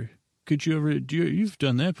observer. Could you ever, you've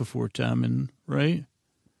done that before, Tommen, right?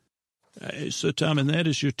 So, Tommen, that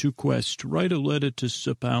is your two quests. Write a letter to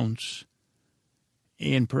Sir Pounce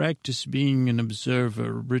and practice being an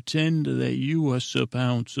observer. Pretend that you are Sir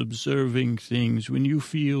Pounce observing things when you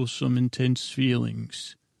feel some intense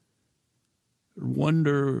feelings.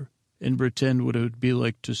 Wonder and pretend what it would be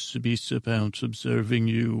like to be Sir Pounce observing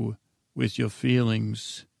you with your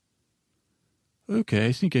feelings. Okay,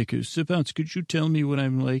 I think I could. Sir Pounce, could you tell me what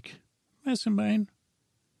I'm like? Mastermind?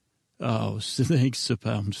 Oh, thanks, Sir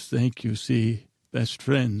Pounce. Thank you. See, best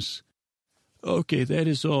friends. Okay, that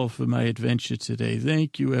is all for my adventure today.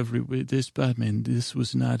 Thank you, everyone. This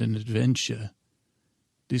was not an adventure.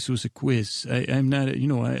 This was a quiz. I'm not, I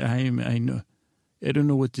know, I don't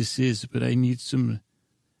know what this is, but we needed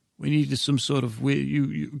some sort of way.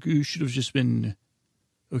 You should have just been,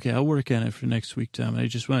 okay, I'll work on it for next week, Tom. I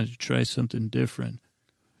just wanted to try something different.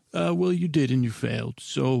 Well, you did and you failed.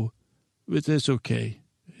 So, but that's okay.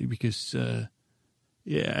 Because,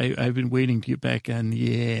 I've been waiting to get back on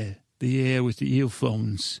the air with the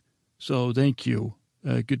earphones. So thank you.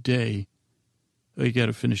 Good day. I got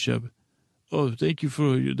to finish up. Oh, thank you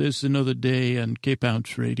for this another day on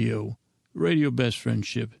K-Pounce Radio. Radio Best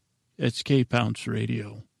Friendship. That's K-Pounce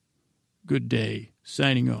Radio. Good day.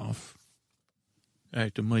 Signing off. All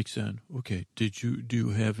right, the mic's on. Okay, do you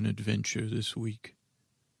have an adventure this week?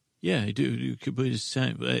 Yeah, I do.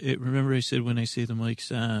 Remember I said when I say the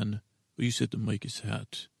mic's on, well, you said the mic is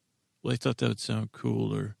hot. Well, I thought that would sound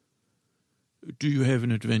cooler. Do you have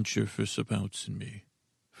an adventure for Sir Pounce and me?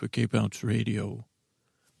 For K-Pounce Radio?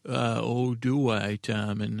 Do I,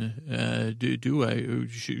 Tom? And do I?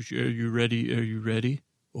 Are you ready? Are you ready?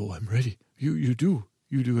 Oh, I'm ready. You do.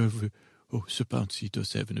 You do have. Sir Pounce, he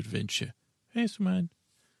does have an adventure. Yes, man.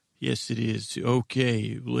 Yes, it is.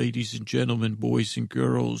 Okay, ladies and gentlemen, boys and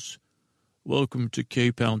girls, welcome to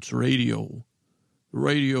K-Pounce Radio.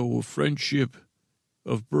 Radio of friendship,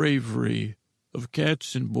 of bravery, of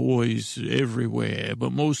cats and boys everywhere,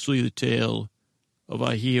 but mostly the tale of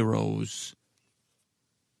our heroes.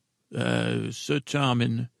 Sir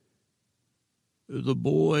Tommen, the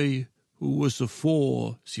boy who was a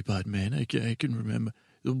four, see, bad man, I can remember,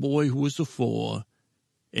 the boy who was a four,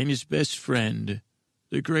 and his best friend,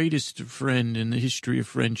 the greatest friend in the history of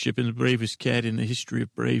friendship and the bravest cat in the history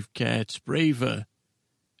of brave cats, braver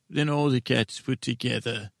than all the cats put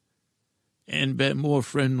together, and more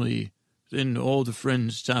friendly than all the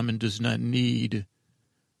friends Tommen does not need,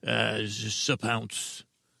 Sir Pounce.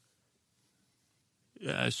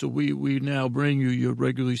 So we now bring you your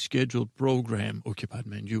regularly scheduled program. Okay,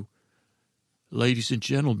 Podman, you. Ladies and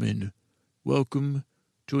gentlemen, welcome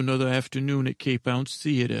to another afternoon at K-Pounce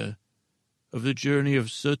Theater of the journey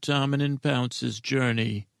of Sir Tommen and Pounce's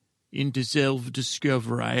journey into Zelv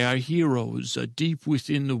Discoveri. Our heroes are deep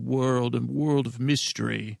within the world, a world of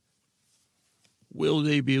mystery. Will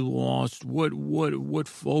they be lost? What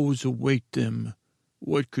foes await them?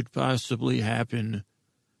 What could possibly happen?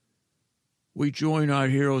 We join our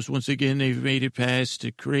heroes once again. They've made it past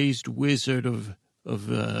a crazed wizard of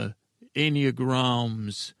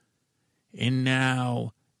enneagrams, and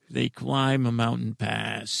now they climb a mountain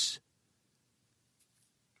pass.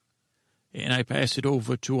 And I pass it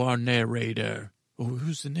over to our narrator. Oh,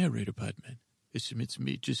 who's the narrator, Podman? It's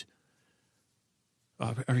me. Just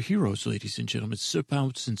our heroes, ladies and gentlemen, Sir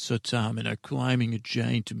Pounce and Sir Tommen are climbing a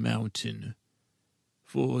giant mountain.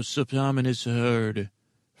 For Sir Tommen has heard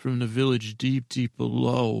from the village deep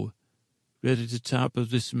below that at the top of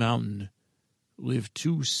this mountain live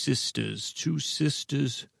two sisters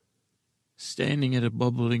standing at a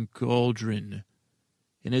bubbling cauldron.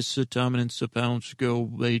 And as Sir Tommen and Sir Pounce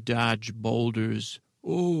go, they dodge boulders.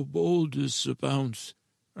 Oh, boulders, Sir Pounce.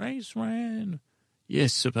 Nice man.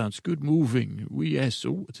 Yes, Sir Pounce, good moving. Yes.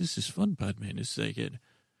 Oh, this is fun, Podman, a second.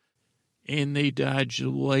 And they dodge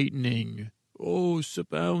lightning. Oh, Sir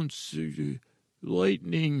Pounce,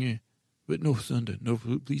 lightning. But no thunder. No,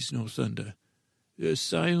 please, no thunder.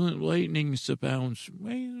 Silent lightning, Sir Pounce.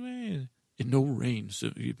 And no rain.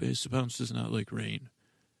 Sir Pounce does not like rain.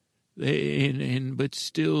 But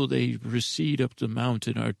still they proceed up the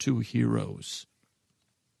mountain, our two heroes.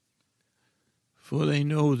 For they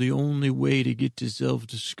know the only way to get to Zelv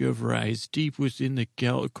Discoveri is deep within the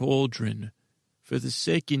cauldron. For the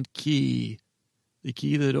second key, the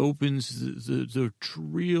key that opens the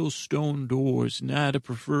real stone doors, not a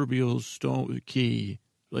proverbial stone key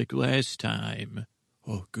like last time.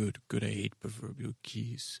 Oh, good. I hate proverbial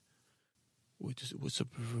keys. What's a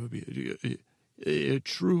proverbial? A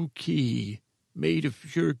true key made of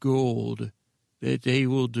pure gold that they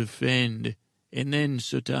will defend. And then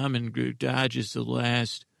Sir Tommen dodges the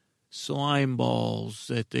last slime balls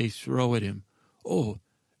that they throw at him. Oh,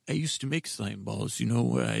 I used to make slime balls. You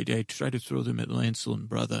know, I try to throw them at Lancel and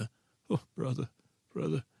brother. Oh, brother.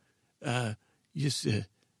 Yes,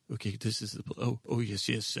 okay, this is the... Oh,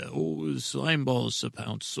 yes. Oh, slime balls, Sir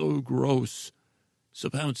Pounce. So gross. Sir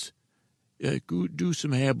Pounce, go do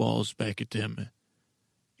some hairballs back at them.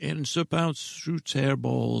 And Sir Pounce shoots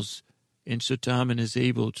hairballs, and Sir Tommen is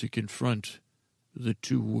able to confront the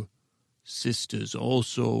two sisters.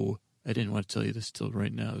 Also, I didn't want to tell you this till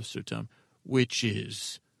right now, Sir Tom.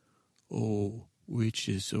 Witches. Oh,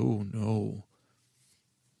 no.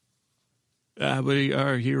 But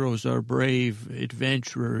our heroes are brave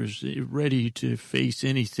adventurers, ready to face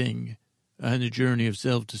anything on the journey of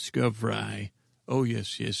Zelv-Discoveri. Oh,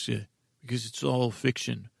 yes, because it's all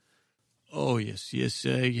fiction. Oh, yes.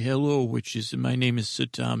 Hello, witches. My name is Sir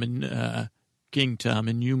Tommen, King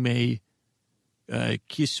Tommen. You may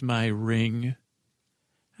kiss my ring.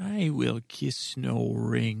 I will kiss no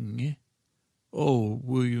ring. Oh,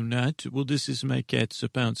 will you not? Well, this is my cat, Sir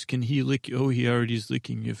Pounce. Can he lick? Oh, he already is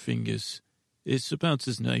licking your fingers. Sir Pounce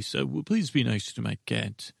is nice. Please be nice to my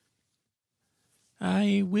cat.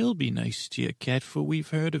 I will be nice to your cat, for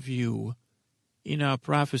we've heard of you in our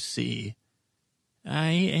prophecy.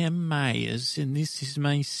 I am Myers, and this is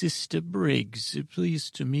my sister Briggs.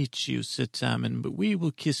 Pleased to meet you, Sir Tommen, but we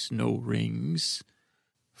will kiss no rings,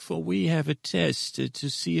 for we have a test to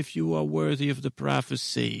see if you are worthy of the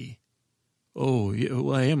prophecy. Oh,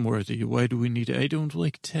 well, I am worthy. Why do we need it? I don't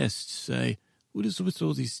like tests. What is with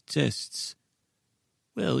all these tests?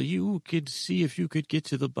 Well, you could see if you could get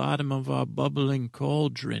to the bottom of our bubbling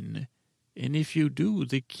cauldron, and if you do,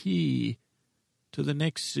 the key to the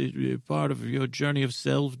next part of your journey of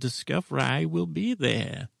Zelv-Discoveri will be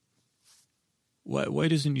there. Why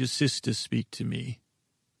doesn't your sister speak to me?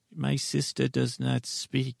 My sister does not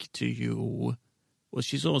speak to you. Well,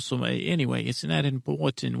 she's also anyway, it's not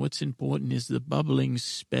important. What's important is the bubbling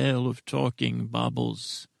spell of talking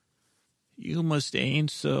bubbles. You must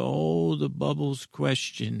answer all the bubbles'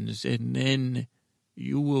 questions, and then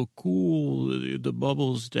you will cool the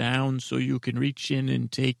bubbles down so you can reach in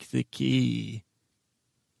and take the key.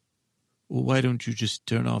 Well, why don't you just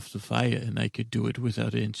turn off the fire and I could do it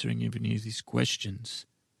without answering any of these questions?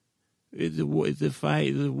 The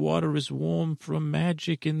water is warm from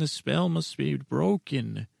magic and the spell must be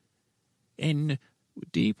broken. And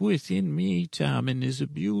deep within me, Tommen, is a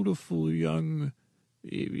beautiful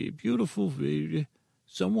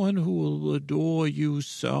someone who will adore you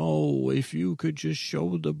so. If you could just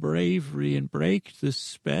show the bravery and break the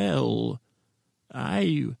spell,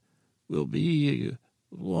 I will be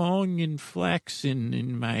long and flaxen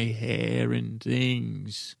in my hair and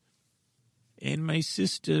things. And my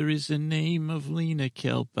sister is the name of Lena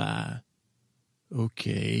Kelpa.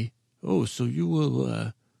 Okay. Oh, so you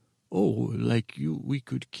will, we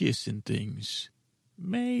could kiss and things.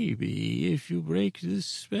 Maybe if you break the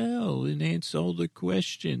spell and answer all the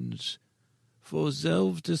questions. For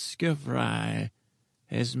Zelv Discoveri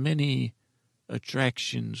has many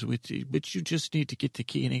attractions with it, but you just need to get the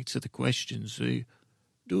key and answer the questions.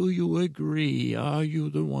 Do you agree? Are you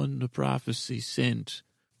the one the prophecy sent?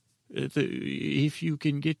 If you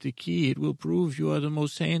can get the key, it will prove you are the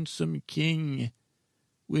most handsome king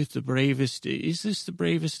with the bravest. Is this the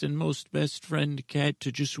bravest and most best friend cat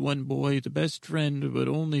to just one boy? The best friend, but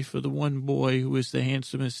only for the one boy who is the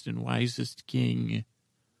handsomest and wisest king.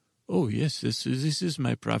 Oh, yes, this is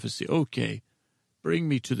my prophecy. Okay, bring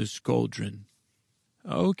me to this cauldron.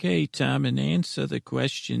 Okay, Tommen, answer the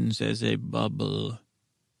questions as a bubble.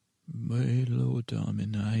 My Lord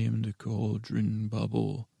Tommen, I am the cauldron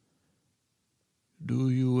bubble. Do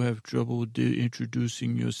you have trouble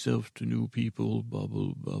introducing yourself to new people,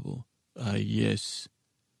 bubble, bubble? Yes.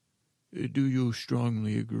 Do you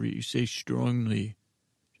strongly agree? Say strongly.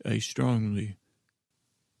 I strongly.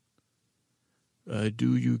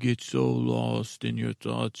 Do you get so lost in your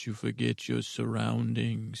thoughts you forget your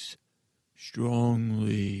surroundings?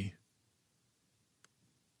 Strongly.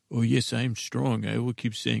 Oh, yes, I'm strong. I will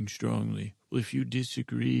keep saying strongly. Well, if you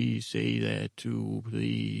disagree, say that too,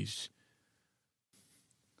 please.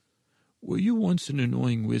 Were you once an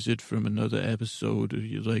annoying wizard from another episode,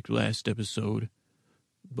 like last episode?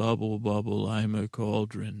 Bubble, bubble, I'm a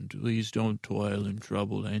cauldron. Please don't toil in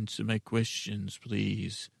trouble. Answer my questions,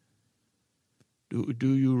 please.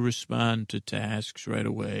 Do you respond to tasks right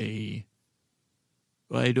away?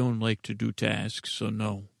 I don't like to do tasks, so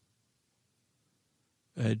no.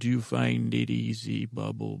 Do you find it easy,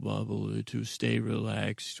 bubble, bubble, to stay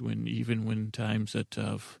relaxed even when times are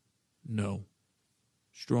tough? No.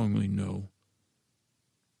 Strongly no.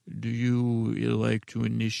 Do you like to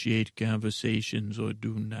initiate conversations or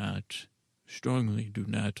do not? Strongly do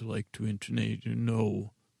not like to intonate.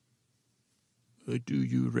 No. Do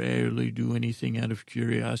you rarely do anything out of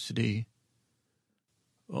curiosity?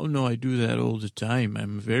 Oh, no, I do that all the time.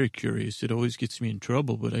 I'm very curious. It always gets me in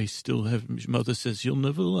trouble, but I still have... Mother says, you'll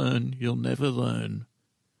never learn. You'll never learn.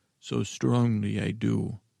 So strongly I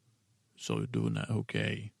do. So do not.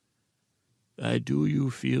 Okay. Do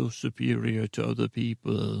you feel superior to other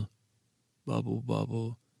people? Bubble,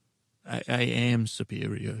 bubble. I am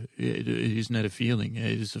superior. It is not a feeling.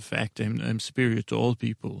 It is a fact. I'm superior to all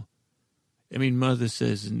people. I mean, Mother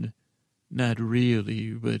says not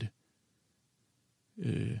really, but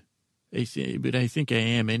I think I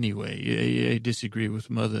am anyway. I disagree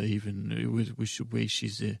with Mother even with the way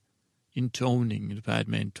she's intoning. The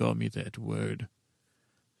Podman taught me that word.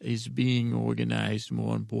 Is being organized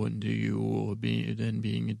more important to you than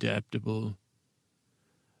being adaptable?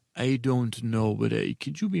 I don't know, but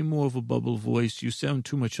could you be more of a bubble voice? You sound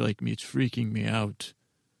too much like me. It's freaking me out.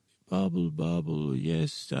 Bubble, bubble,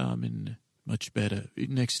 yes, Tommen. Much better.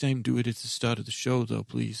 Next time, do it at the start of the show, though,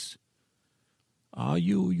 please. Are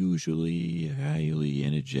you usually highly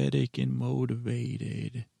energetic and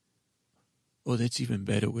motivated? Oh, that's even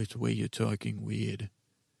better with the way you're talking weird.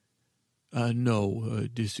 No,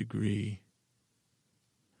 disagree.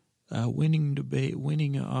 Winning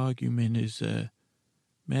an argument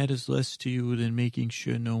matters less to you than making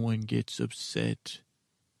sure no one gets upset.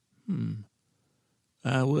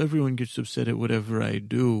 Well, everyone gets upset at whatever I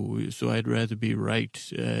do, so I'd rather be right.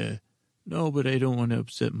 No, but I don't want to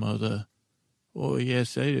upset Mother. Oh,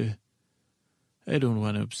 yes, I don't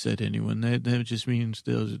want to upset anyone. That just means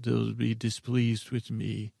they'll be displeased with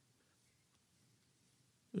me.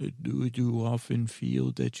 Do you often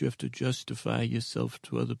feel that you have to justify yourself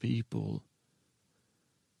to other people?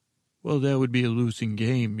 Well, that would be a losing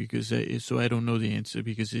game so I don't know the answer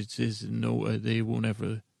because it says no, they won't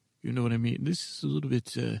ever. You know what I mean? This is a little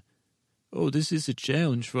bit, this is a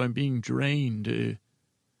challenge for I'm being drained.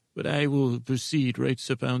 But I will proceed, right,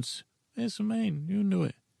 Sir Pounce? Yes, man, you know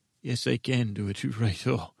it. Yes, I can do it, right?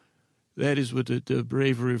 Oh, that is what the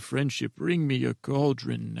bravery of friendship. Bring me a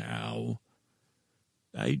cauldron now.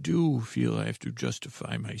 I do feel I have to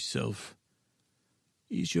justify myself.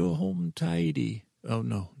 Is your home tidy? Oh,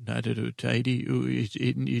 no, not at all tidy.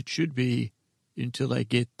 It should be until I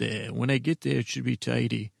get there. When I get there, it should be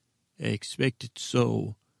tidy. I expect it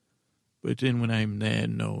so. But then when I'm there,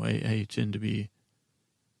 no, I tend to be...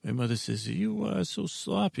 My mother says, you are so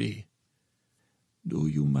sloppy. Do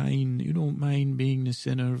you mind? You don't mind being the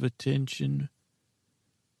center of attention?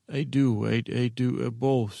 I do. I do.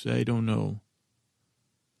 Both. I don't know.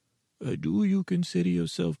 Do you consider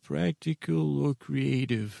yourself practical or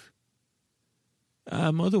creative?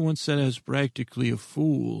 Mother once said I was practically a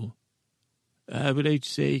fool. But I'd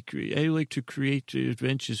say I like to create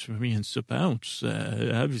adventures for me and Sir Pounce.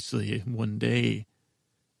 Obviously, one day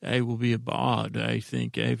I will be a bard, I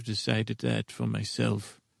think. I've decided that for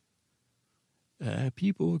myself.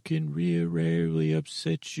 People can rarely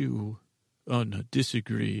upset you. Oh, no,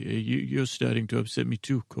 disagree. You're starting to upset me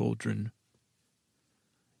too, Cauldron.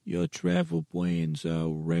 Your travel plans are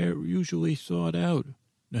usually thought out.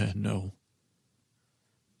 No.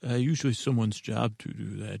 Usually someone's job to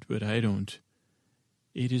do that, but I don't.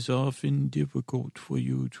 It is often difficult for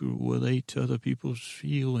you to relate to other people's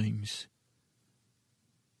feelings.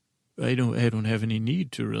 I don't have any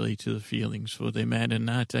need to relate to the feelings, for they matter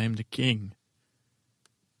not. I am the king.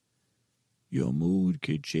 Your mood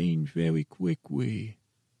could change very quickly.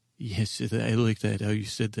 Yes, I like that, how you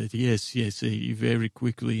said that. Yes, very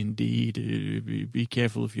quickly indeed. Be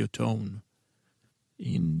careful of your tone.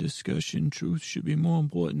 In discussion, truth should be more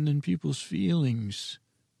important than people's feelings.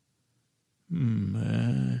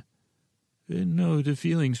 No, the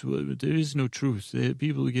feelings, there is no truth.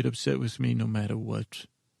 People get upset with me no matter what.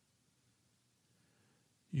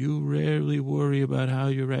 You rarely worry about how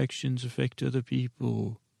your actions affect other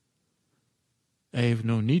people. I have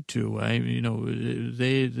no need to.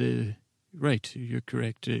 Right, you're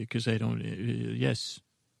correct, because I don't, yes.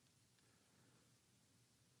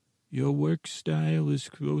 Your work style is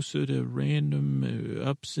closer to random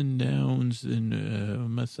ups and downs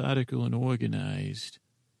than methodical and organized.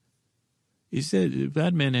 Is that,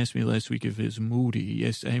 Batman asked me last week if it's moody.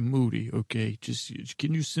 Yes, I'm moody. Okay, just,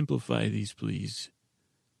 can you simplify these, please?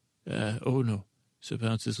 Oh no, Sir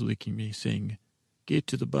Pounce is licking me, saying, get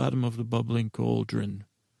to the bottom of the bubbling cauldron.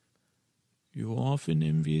 You're often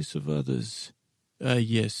envious of others.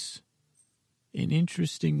 Yes. An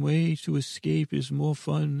interesting way to escape is more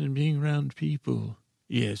fun than being around people.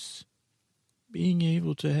 Yes. Being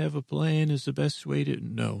able to have a plan is the best way to...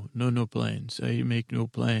 No plans. I make no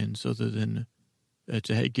plans other than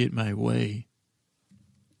to get my way.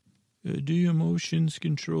 Do your emotions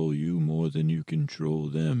control you more than you control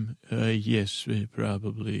them? Yes,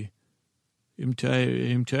 probably. I'm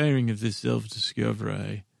tiring of this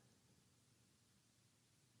self-discovery.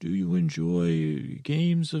 Do you enjoy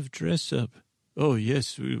games of dress-up? Oh,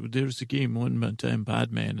 yes, there was a game one time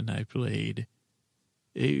Bodman and I played.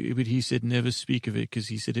 But he said never speak of it because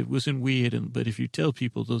he said it wasn't weird, but if you tell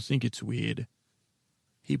people, they'll think it's weird.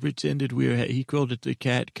 He pretended he called it the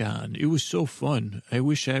Cat Con. It was so fun. I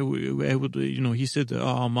wish I would, he said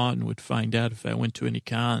that Martin would find out if I went to any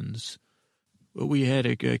cons. Well, we had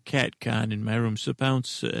a cat con in my room. So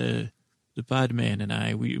Pounce, the Podman and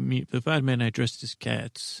I, the Podman and I dressed as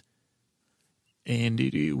cats. And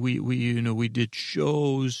we did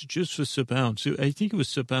shows just for Sir Pounce. I think it was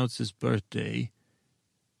Sir Pounce's birthday.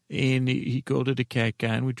 And he called it a cat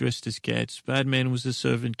con. We dressed as cats. Podman was the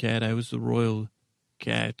servant cat. I was the royal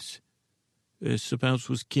cat. Sir Pounce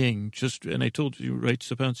was king. And I told you, right,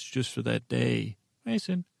 Sir Pounce just for that day. I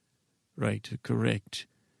said, right, correct.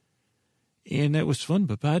 And that was fun,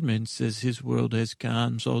 but Podman says his world has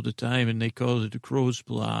cons all the time, and they call it a crow's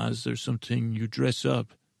plaza or something. You dress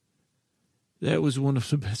up. That was one of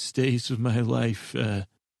the best days of my life.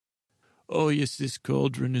 Oh, yes, this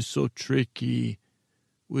cauldron is so tricky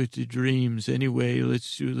with the dreams. Anyway,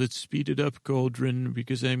 let's speed it up, cauldron,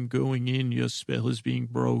 because I'm going in. Your spell is being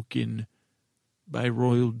broken by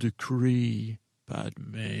royal decree,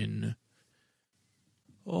 Podman.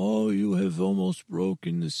 Oh, you have almost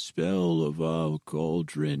broken the spell of our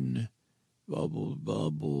cauldron. Bubble,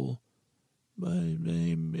 bubble.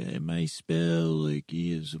 My spell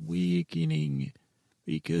is weakening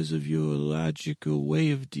because of your logical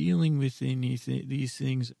way of dealing with these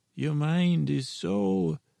things. Your mind is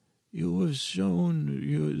so... You have shown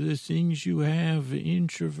the things you have,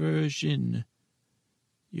 introversion.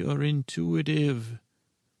 You're intuitive.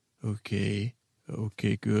 Okay,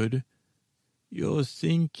 good. You're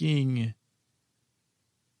thinking.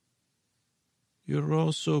 You're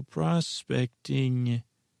also prospecting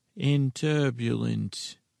and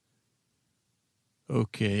turbulent.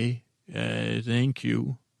 Okay, thank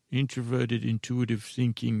you. Introverted, intuitive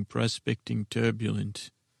thinking, prospecting,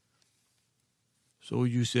 turbulent. So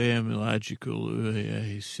you say I'm illogical.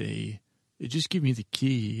 I say, just give me the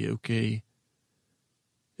key, okay?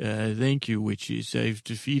 Thank you, witches. I've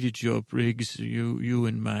defeated your Briggs, you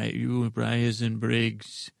and Briars and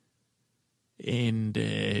Briggs. And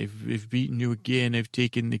I've beaten you again. I've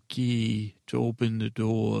taken the key to open the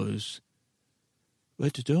doors.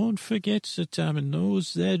 But don't forget, Sir Tommen,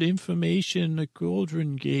 knows that information the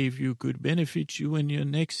cauldron gave you could benefit you in your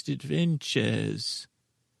next adventures.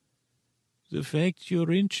 The fact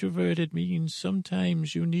you're introverted means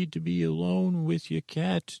sometimes you need to be alone with your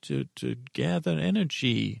cat to gather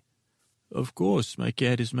energy. Of course, my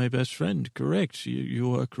cat is my best friend. Correct.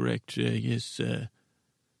 You are correct. Yes.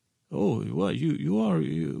 Oh, what,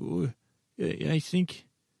 I think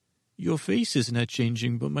your face is not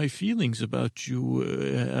changing, but my feelings about you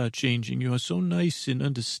are changing. You are so nice and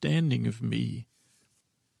understanding of me.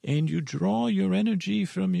 And you draw your energy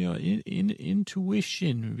from your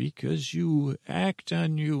intuition because you act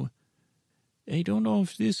on you. I don't know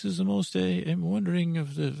if this is the most, I'm wondering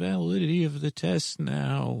of the validity of the test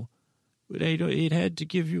now. But it had to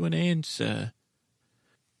give you an answer.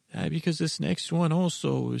 Because this next one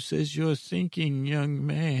also says you're thinking, young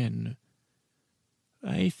man.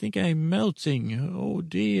 I think I'm melting. Oh,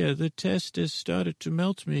 dear, the test has started to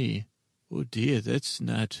melt me. Oh, dear, that's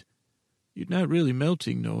not... You're not really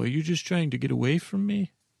melting, though. Are you just trying to get away from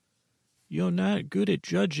me? You're not good at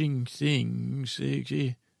judging things.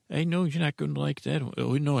 I know you're not going to like that.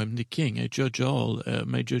 Oh, no, I'm the king. I judge all.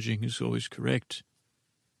 My judging is always correct.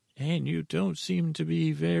 And you don't seem to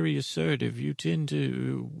be very assertive. You tend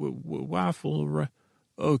to waffle.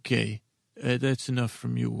 Okay, that's enough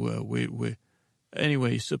from you.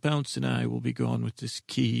 Anyway, Sir Pounce and I will be gone with this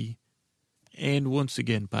key. And once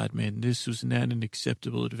again, Podman, this was not an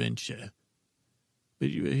acceptable adventure. But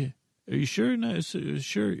are you sure?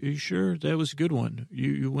 Sure? Are you sure that was a good one?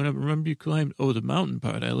 You went up. Remember you climbed? Oh, the mountain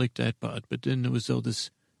part. I like that part. But then there was all this.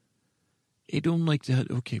 I don't like that.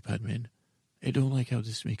 Okay, Podman. I don't like how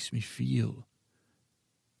this makes me feel.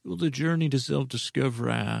 Well, the journey to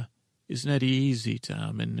self-discovery is not easy,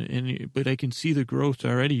 Tom. But I can see the growth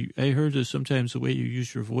already. I heard that sometimes the way you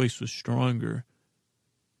use your voice was stronger.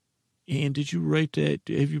 And did you write that?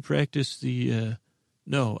 Have you practiced the?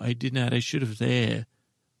 No, I did not. I should have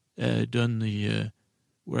done the,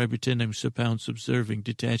 where I pretend I'm Sir Pounce observing,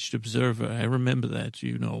 detached observer. I remember that,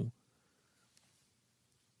 you know.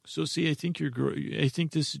 So see, I think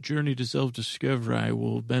this journey to self-discovery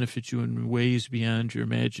will benefit you in ways beyond your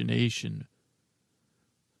imagination.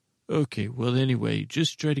 Okay, well, anyway,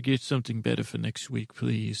 just try to get something better for next week,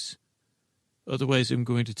 please. Otherwise, I'm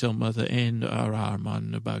going to tell Mother and our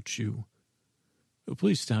Armand about you. Oh,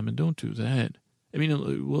 please, Tommen, don't do that. I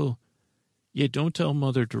mean, well, yeah, don't tell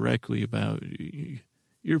Mother directly about...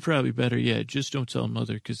 You're probably better, yeah, just don't tell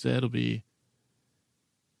Mother, because that'll be...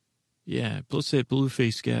 Yeah, plus that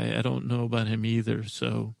blue-faced guy, I don't know about him either,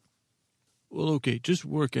 so... Well, okay, just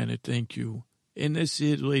work on it, thank you. And that's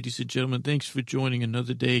it, ladies and gentlemen. Thanks for joining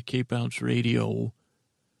another day at Cape Bounce Radio.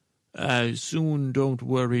 Soon, don't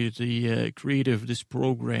worry, the creator of this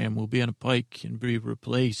program will be on a pike and be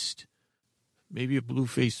replaced. Maybe a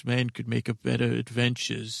blue-faced man could make up better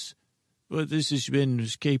adventures. But this has been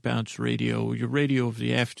Cape Bounce Radio, your radio of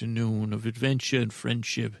the afternoon of adventure and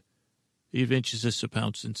friendship. The adventures of Sir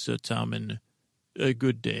Pounce and Sir Tommen. A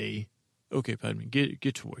good day. Okay, pardon me.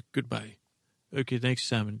 Get to work. Goodbye. Okay, thanks,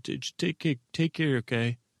 Tommen. Take care,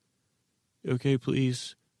 okay? Okay,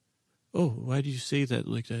 please. Oh, why do you say that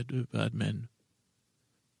like that, bad men?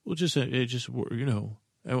 Well, you know,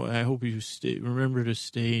 I hope you remember to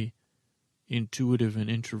stay intuitive and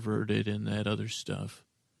introverted and that other stuff.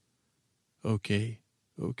 Okay,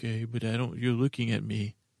 but you're looking at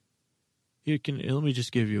me. Here, let me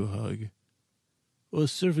just give you a hug. Well,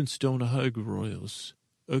 servants don't hug royals.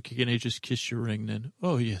 Okay, can I just kiss your ring then?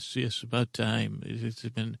 Oh, yes, about time. It's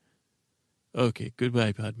been... Okay,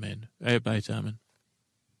 goodbye, Podman. All right, bye, Tommen.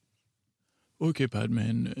 Okay,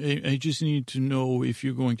 Podman, I just need to know if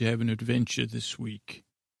you're going to have an adventure this week.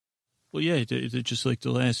 Well, yeah, just like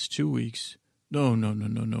the last 2 weeks. No,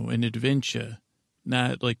 an adventure.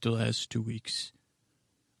 Not like the last 2 weeks.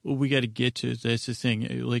 Well, we got to get to it. That's the thing.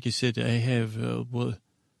 Like I said, I have,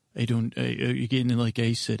 again, like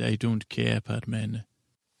I said, I don't care, Podman.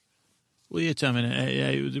 Well, yeah, Tom,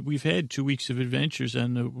 and we've had 2 weeks of adventures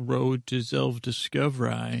on the road to Zelv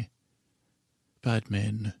Discoveri.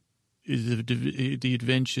 Podman, the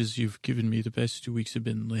adventures you've given me the past 2 weeks have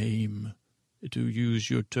been lame, to use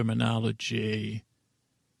your terminology.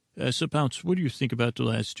 Sir Pounce, what do you think about the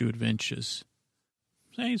last 2 adventures?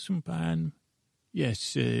 Sansopan.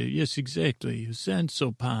 Yes, exactly.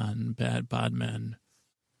 Sansopan, bad Podman.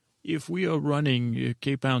 If we are running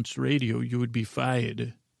Cape Bounce Radio, you would be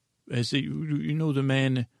fired. You know the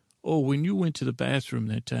man, when you went to the bathroom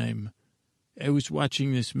that time, I was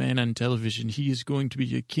watching this man on television. He is going to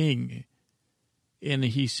be a king. And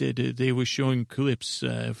he said they were showing clips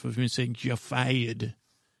of him saying, "You're fired."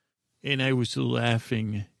 And I was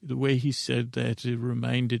laughing. The way he said that, it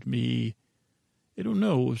reminded me, I don't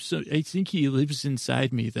know, I think he lives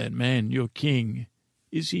inside me, that man, your king.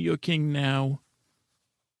 Is he your king now?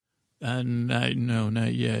 No,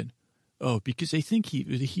 not yet. Oh, because I think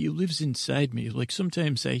he lives inside me. Like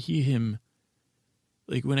sometimes I hear him,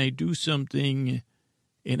 like when I do something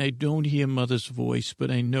and I don't hear Mother's voice,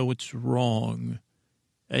 but I know it's wrong.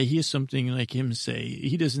 I hear something like him say,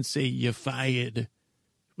 he doesn't say you're fired,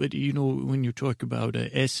 but you know, when you talk about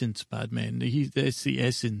essence, Podman, that's the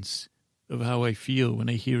essence of how I feel when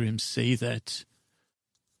I hear him say that.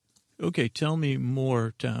 Okay, tell me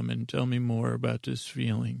more, Tom, and tell me more about this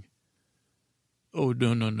feeling. Oh,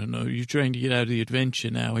 no. You're trying to get out of the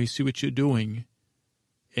adventure now. I see what you're doing.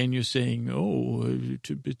 And you're saying,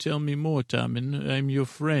 tell me more, Tom, and I'm your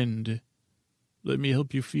friend. Let me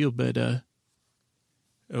help you feel better.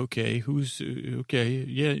 Okay,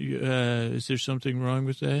 yeah, is there something wrong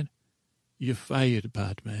with that? You're fired,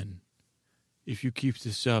 Batman, if you keep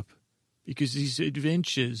this up. Because these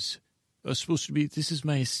adventures are supposed to be, this is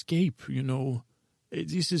my escape, you know.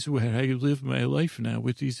 This is where I live my life now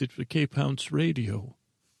with these at Cape Hounds Radio.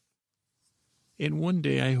 And one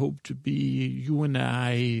day I hope to be, you and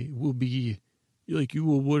I will be, like you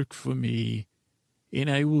will work for me, and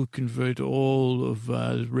I will convert all of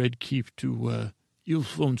Red Keep to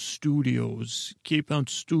Ilphone Studios, Cape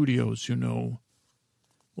Hounds Studios, you know.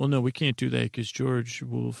 Well, no, we can't do that because George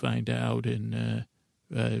will find out and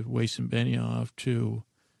Wace and Benny off, too.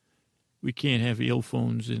 We can't have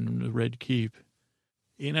Ilphones in the Red Keep.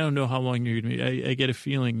 And I don't know how long you're going to be. I get a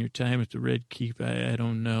feeling your time at the Red Keep, I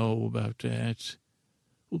don't know about that.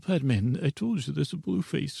 Well, Padman, I told you there's a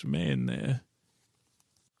blue-faced man there.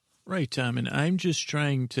 Right, Tom, and I'm just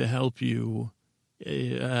trying to help you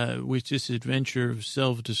with this adventure of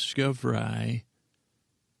self-discovery.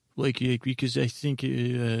 Like, because I think,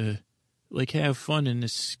 have fun and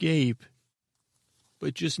escape,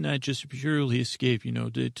 but just not just purely escape, you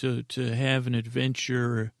know, to have an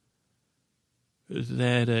adventure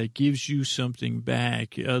that gives you something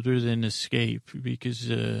back other than escape,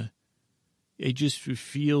 because I just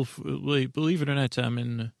feel, like, believe it or not, Tom,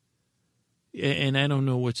 and I don't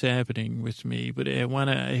know what's happening with me, but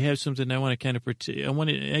I have something I want to kind of protect. I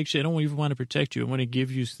don't even want to protect you. I want to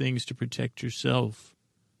give you things to protect yourself.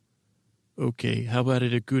 Okay, how about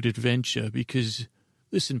a good adventure? Because,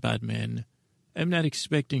 listen, Badman, I'm not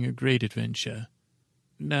expecting a great adventure.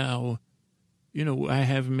 Now, you know, I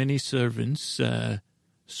have many servants.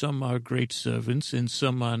 Some are great servants and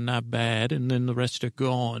some are not bad, and then the rest are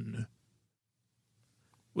gone.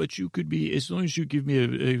 What you could be, as long as you give me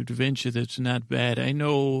an adventure that's not bad. I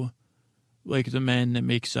know, like, the man that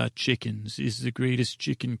makes our chickens is the greatest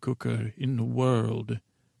chicken cooker in the world.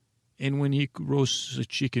 And when he roasts a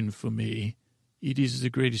chicken for me, it is the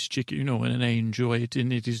greatest chicken, you know, and I enjoy it,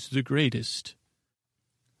 and it is the greatest.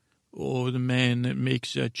 Or the man that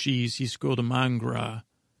makes cheese, he's called a mangra,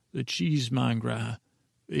 the cheese mangra.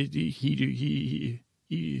 He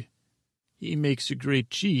makes a great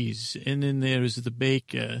cheese. And then there is the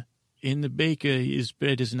baker. And the baker, his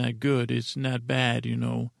bread is not good. It's not bad, you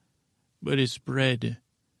know, but it's bread.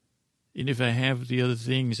 And if I have the other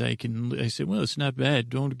things, I say, well, it's not bad.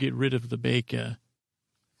 Don't get rid of the baker.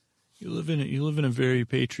 You live in a very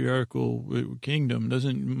patriarchal kingdom.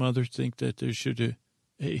 Doesn't Mother think that there should,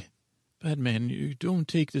 hey, Batman, you don't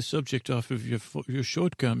take the subject off of your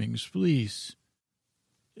shortcomings, please.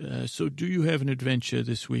 So do you have an adventure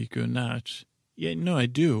this week or not? Yeah, no, I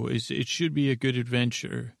do. It should be a good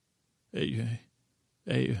adventure. I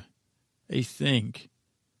think.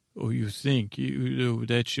 Oh, you think.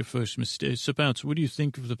 That's your first mistake. So, Bounce, what do you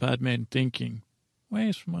think of the Podman thinking?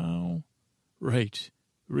 Well, smell. Right.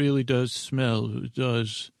 Really does smell. It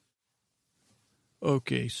does.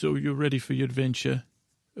 Okay, so you're ready for your adventure?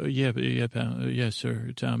 Yeah, yes,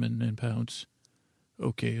 sir, Tom and Pounce.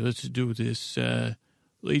 Okay, let's do this.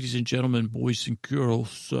 Ladies and gentlemen, boys and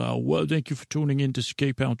girls, well, thank you for tuning in to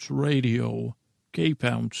Cape Hounds Radio. Cape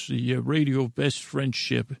Hounds, the radio of best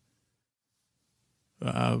friendship.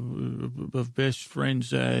 Of best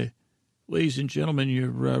friends. Ladies and gentlemen,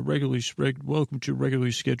 you're welcome to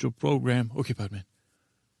regularly scheduled program. Okay, Podman.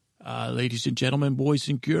 Ladies and gentlemen, boys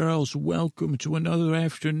and girls, welcome to another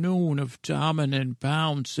afternoon of Tommen and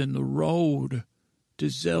Pounce in the road to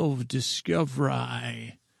Zelv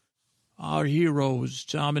Discoveri. Our heroes,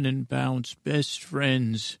 Tommen and Pounce, best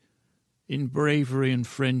friends in bravery and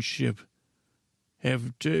friendship,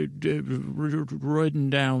 have ridden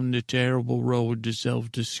down the terrible road to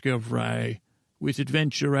self-discovery with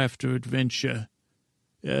adventure after adventure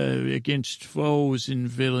against foes and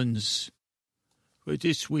villains. But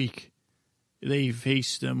this week, they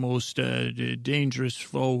faced the most dangerous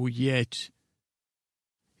foe yet,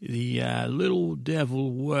 the Little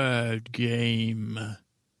Devil Word Game.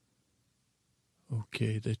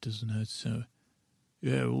 Okay, that does not sound...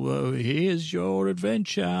 Yeah, well, here's your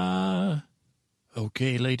adventure.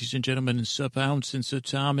 Okay, ladies and gentlemen, Sir Pounce and Sir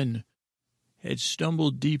Tommen had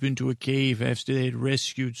stumbled deep into a cave after they had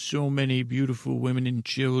rescued so many beautiful women and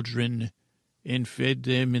children and fed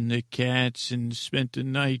them and the cats and spent the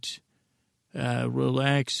night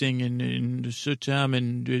relaxing, and Sir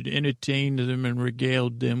Tommen entertained them and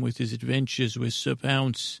regaled them with his adventures with Sir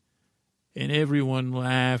Pounce, and everyone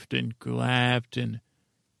laughed and clapped, and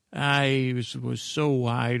I was so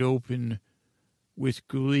wide open with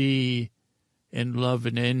glee and love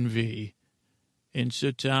and envy. And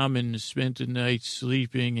Sir Tommen spent the night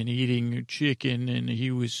sleeping and eating chicken, and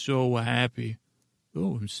he was so happy.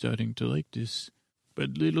 Oh, I'm starting to like this.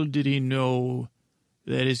 But little did he know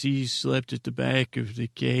that as he slept at the back of the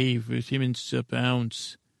cave with him and Sir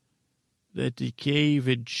Pounce, that the cave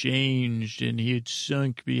had changed and he had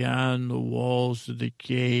sunk beyond the walls of the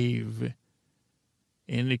cave.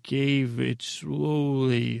 And the cave, it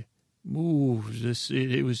slowly moved.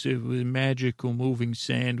 It was a magical moving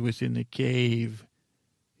sand within the cave.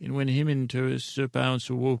 And when him and Sir Pounce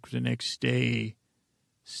awoke the next day,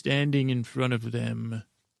 standing in front of them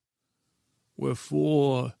were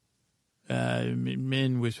 4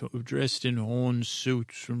 men dressed in horn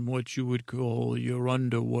suits from what you would call your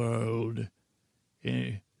underworld.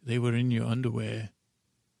 They were in your underwear.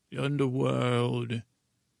 The underworld,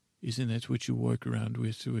 isn't that what you walk around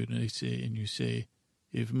with? And you say,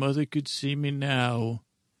 if mother could see me now.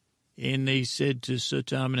 And they said to Sir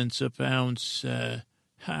Tommen and Sir Pounce,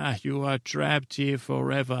 you are trapped here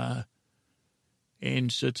forever.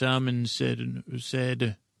 And Sir Tommen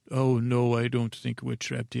said, oh, no, I don't think we're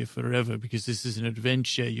trapped here forever, because this is an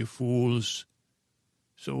adventure, you fools.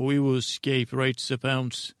 So we will escape, right, Sir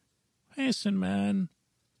Pounce? Listen, man.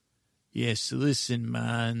 Yes, listen,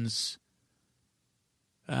 mans.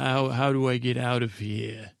 How do I get out of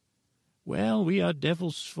here? Well, we are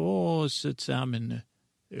Devil's Four, Sir Tommen.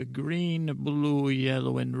 Green, blue,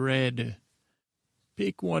 yellow, and red.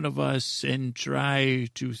 Pick one of us and try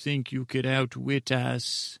to think you could outwit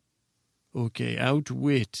us. Okay,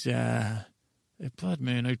 outwit. Man,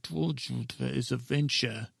 I told you that is a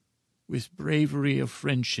venture. With bravery of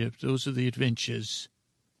friendship, those are the adventures.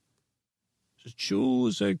 So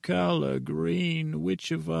choose a color, green.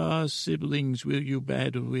 Which of our siblings will you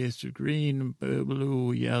battle with? Green,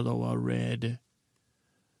 blue, yellow, or red?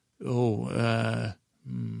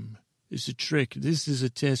 It's a trick. This is a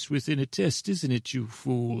test within a test, isn't it, you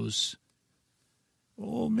fools?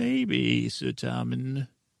 Oh, maybe, Sir Tommen.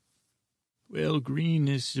 Well,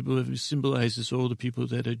 green symbolizes all the people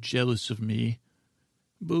that are jealous of me.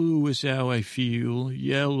 Blue is how I feel.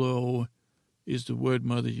 Yellow is the word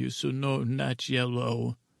Mother used, so no, not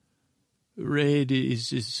yellow. Red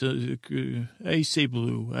is I say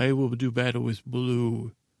blue. I will do battle with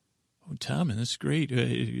blue. Oh, Tommen, that's great.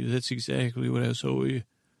 That's exactly what I was hoping.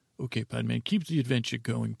 Okay, Podman, keep the adventure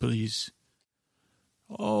going, please.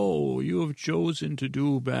 Oh, you have chosen to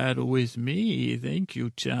do battle with me. Thank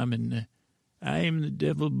you, Tommen. I am the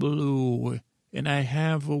Devil Blue, and I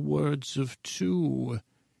have words of 2.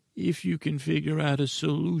 If you can figure out a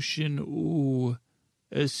solution,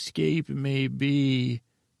 escape may be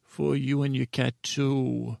for you and your cat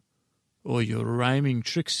too. Or your rhyming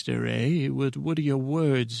trickster, eh? What are your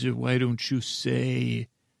words? Why don't you say,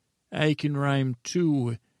 I can rhyme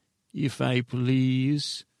too, if I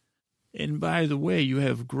please. And by the way, you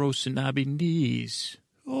have gross and knobby knees.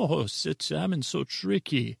 Oh, Sir Tommen, so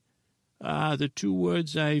tricky. The 2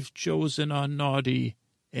 words I've chosen are naughty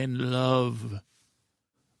and love.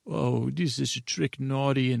 Oh, this is a trick,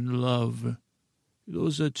 naughty and love.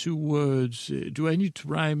 Those are 2 words. Do I need to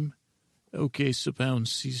rhyme? Okay, Sir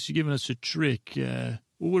Pounce, he's giving us a trick.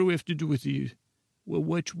 What do we have to do with these? Well,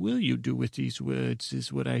 what will you do with these words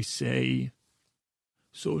is what I say.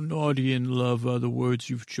 So naughty and love are the words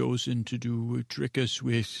you've chosen to trick us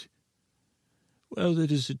with. Well,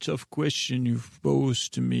 that is a tough question you've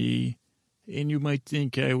posed to me. And you might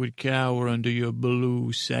think I would cower under your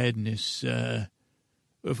blue sadness,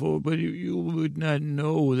 but you would not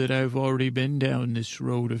know that I've already been down this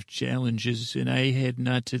road of challenges, and I head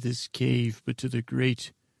not to this cave, but to the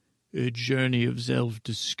great journey of Zelv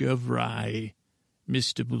Discoveri,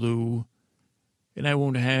 Mr. Blue. And I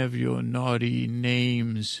won't have your naughty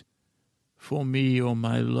names for me or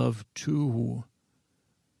my love too.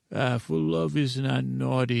 For love is not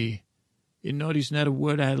naughty. And naughty's not a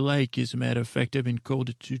word I like, as a matter of fact. I've been called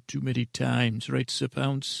it too many times. Right, Sir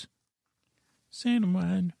Pounce?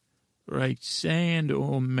 Sandman. Right, sand,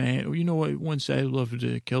 oh man. You know what? Once I loved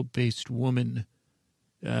a kelp-faced woman.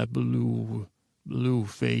 Blue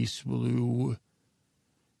face, blue.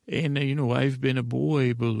 And, I've been a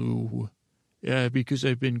boy, blue. Because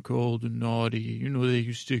I've been called naughty. They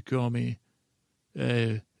used to call me.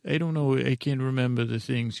 I don't know. I can't remember the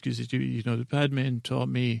things because, the Podman taught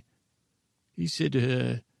me. He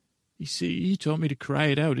said, He taught me to cry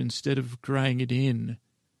it out instead of crying it in.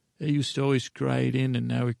 I used to always cry it in, and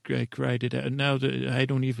now I cried it out. Now that I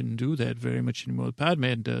don't even do that very much anymore. The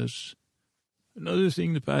Podman does. Another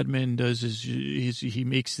thing the Podman does is he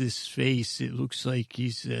makes this face. It looks like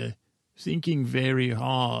he's thinking very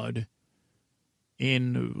hard,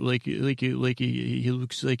 and like he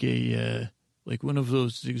looks like like one of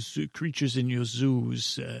those creatures in your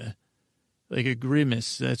zoos, like a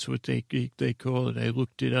grimace. That's what they call it. I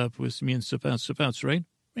looked it up with me and Sapounce, right?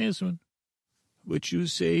 Yes, one. But you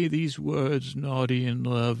say these words, naughty in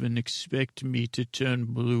love, and expect me to turn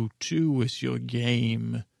blue too with your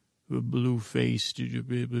game. Blue-faced, I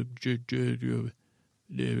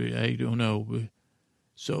don't know.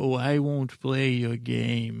 So I won't play your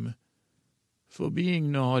game. For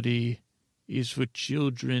being naughty is for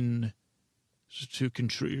children to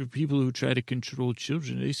control, people who try to control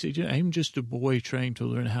children. They say, I'm just a boy trying to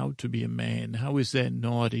learn how to be a man. How is that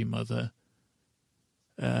naughty, mother?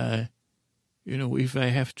 If I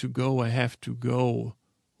have to go, I have to go.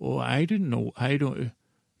 Or I didn't know, I don't...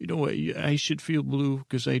 You know what, I should feel blue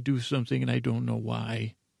because I do something and I don't know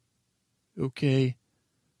why. Okay?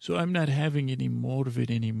 So I'm not having any more of it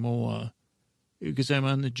anymore because I'm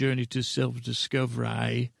on the journey to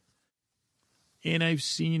self-discovery. And I've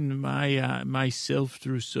seen myself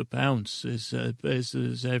through Sapounce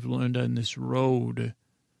as I've learned on this road.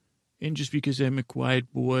 And just because I'm a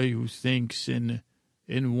quiet boy who thinks and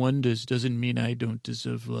wonders doesn't mean I don't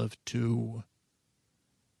deserve love too.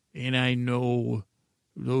 And I know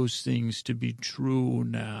those things to be true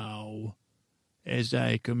now as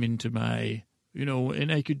I come into my,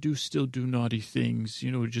 and I could still do naughty things,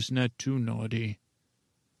 just not too naughty.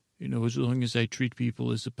 As long as I treat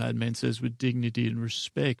people, as the Podman says, with dignity and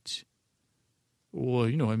respect. Or,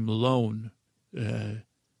 I'm alone. Or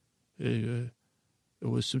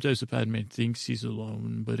sometimes the Podman thinks he's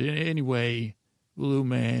alone. But anyway, Blue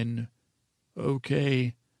Man,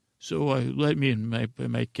 okay. So let me and my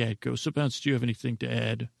cat go. Sapounce, do you have anything to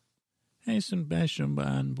add? Why,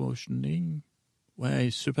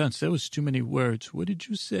 Sapounce, that was too many words. What did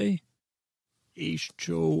you say?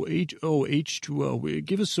 H2O.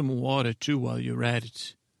 Give us some water, too, while you're at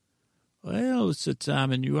it. Well, Sir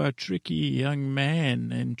Tommen, you are a tricky young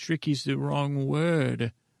man, and tricky's the wrong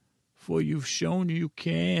word. For you've shown you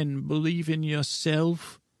can believe in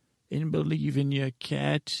yourself and believe in your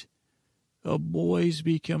cat. A boy's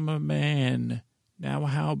become a man. Now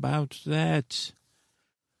how about that?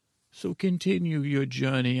 So continue your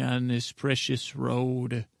journey on this precious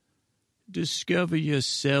road. Discover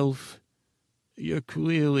yourself. You're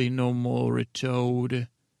clearly no more a toad.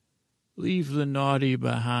 Leave the naughty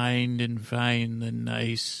behind and find the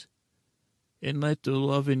nice. And let the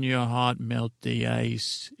love in your heart melt the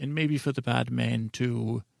ice. And maybe for the Podman,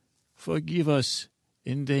 too. Forgive us.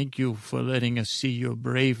 And thank you for letting us see your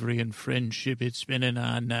bravery and friendship. It's been an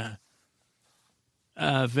honor.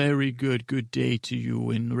 Very good day to you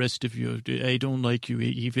and the rest of you. I don't like you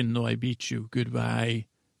even though I beat you. Goodbye.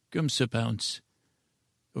 Come, Sapounce.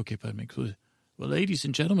 Okay, Podman, close. Well, ladies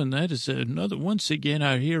and gentlemen, that is once again,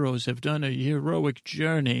 our heroes have done a heroic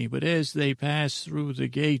journey, but as they pass through the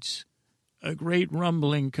gates, a great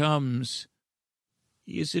rumbling comes.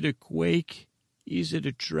 Is it a quake? Is it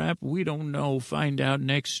a trap? We don't know. Find out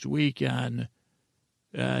next week on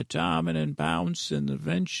Tommen and Pounce and the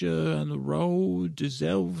venture on the road to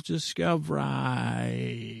Zelv Discoveri.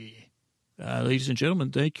 Ladies and gentlemen,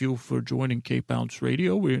 thank you for joining K-Pounce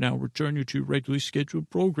Radio. We now return you to your regularly scheduled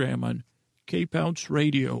program on K-Pounce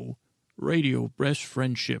Radio. Radio Breast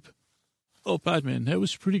Friendship. Oh, Podman, that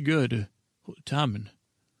was pretty good. Tommen.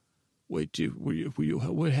 Wait,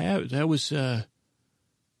 what happened? That was, I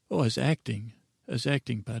was acting.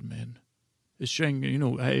 Podman. It's trying,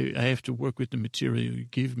 I have to work with the material you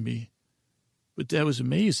give me. But that was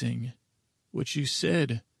amazing. What you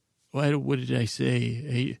said. What did I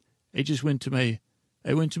say? I just went to my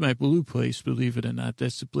blue place, believe it or not.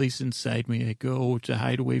 That's the place inside me I go to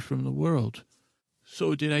hide away from the world.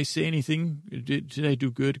 So did I say anything? Did I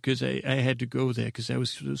do good? Because I had to go there because I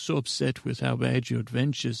was so upset with how bad your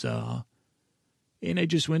adventures are. And I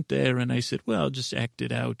just went there and I said, well, I'll just act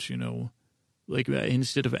it out, Like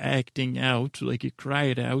instead of acting out, like you cry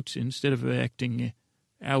it out, instead of acting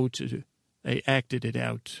out, I acted it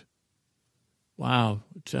out. Wow,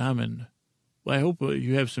 Tommen. Well, I hope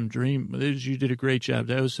you have some dream. You did a great job.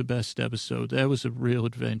 That was the best episode. That was a real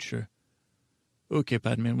adventure. Okay,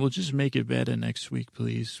 Podman, we'll just make it better next week,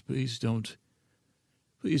 please. Please don't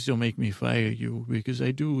make me fire you, because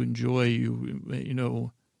I do enjoy you,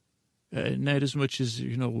 not as much as,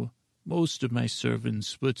 most of my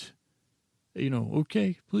servants, but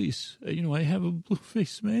Okay, please. I have a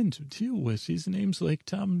blue-faced man to deal with. His name's like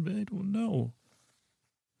Tom, I don't know.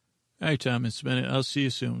 All right, Thomas, man, I'll see you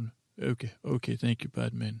soon. Okay, thank you,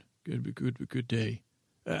 Podman. Good day.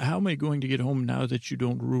 How am I going to get home now that you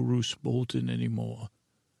don't rue Roose Bolton anymore?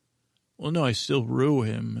 Well, no, I still rue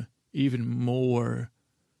him even more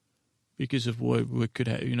because of what could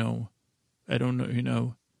I don't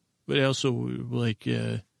know, but also, like,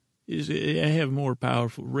 I have more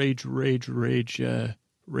powerful rage,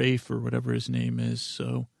 Rafe or whatever his name is.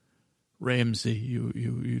 So, Ramsey,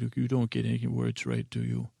 you don't get any words right, do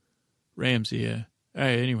you? Ramsey, yeah. All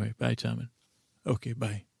right, anyway, bye, Tommen. Okay,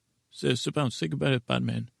 bye. So, Bounce, think about it,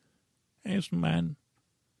 Podman. Yes, man.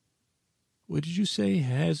 What did you say?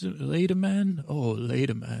 Later, man? Oh,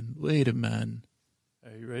 later, man.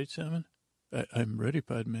 Are you ready, Tommen? I'm ready,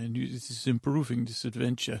 Podman. This is improving, this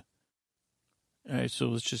adventure. All right, so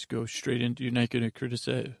let's just go straight into. You're not going to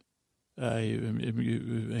criticize.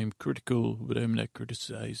 I'm critical, but I'm not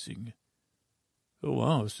criticizing. Oh,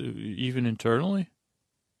 wow. So even internally?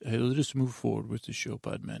 Hey, let us move forward with the show,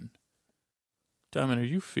 Podman. Tommen, are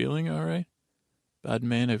you feeling all right?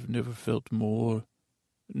 Podman, I've never felt more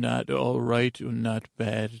not all right or not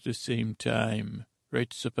bad at the same time.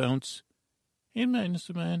 Right, Bounce? Hey,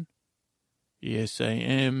 minus man. Yes, I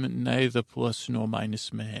am neither plus nor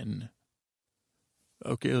minus man.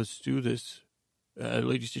 Okay, let's do this.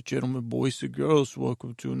 Ladies and gentlemen, boys and girls,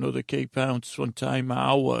 welcome to another K-Pounce Fun Time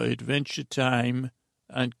Hour Adventure Time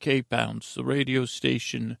on K-Pounce, the radio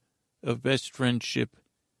station of best friendship,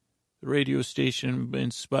 the radio station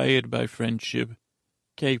inspired by friendship,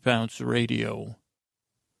 K-Pounce Radio.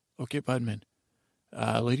 Okay, Podman.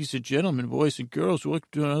 Ladies and gentlemen, boys and girls, welcome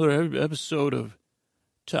to another episode of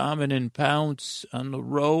Tommen and Pounce on the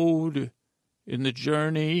road in the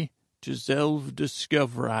journey to Zelv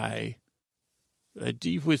Discoveri.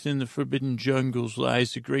 Deep within the forbidden jungles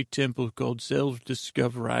lies a great temple called Zelv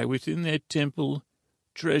Discoveri. Within that temple,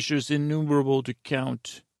 treasures innumerable to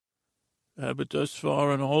count. But thus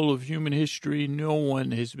far in all of human history, no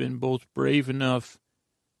one has been both brave enough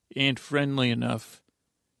and friendly enough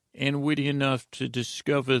and witty enough to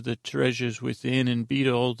discover the treasures within and beat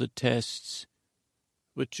all the tests.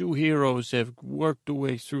 But two heroes have worked their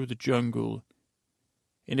way through the jungle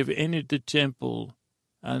and have entered the temple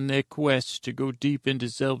on their quest to go deep into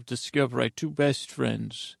Zelv Discoveri. Two best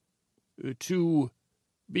friends, two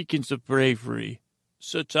beacons of bravery,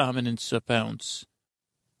 Sir Tommen and Sir Pounce.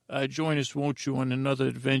 Join us, won't you, on another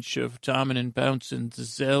adventure of Tommen and Pounce in the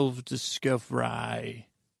Zelv Discoveri.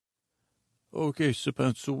 Okay, Sir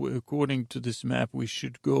Pounce, so according to this map, we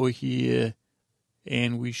should go here,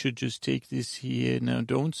 and we should just take this here. Now,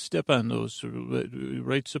 don't step on those,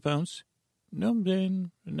 right, Sir Pounce? No,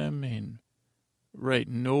 man. Right,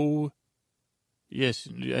 no. Yes,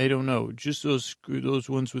 I don't know. Just those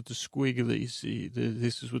ones with the squiggly. See,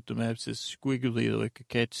 this is what the map says, squiggly, like a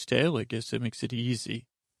cat's tail. I guess that makes it easy.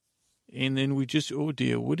 And then we just, oh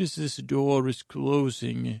dear, what is this? Door is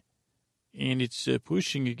closing, and it's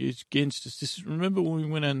pushing against us. Remember when we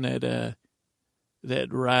went on that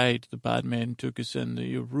ride, the Bodman took us on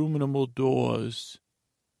the innumerable doors.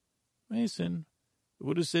 Mason,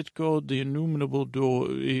 what is that called? The innumerable door.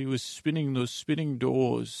 He was spinning those spinning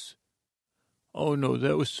doors. Oh, no,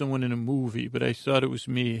 that was someone in a movie, but I thought it was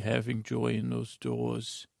me having joy in those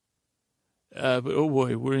doors. But, oh,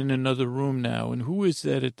 boy, we're in another room now. And who is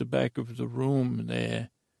that at the back of the room there?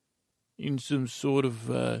 In some sort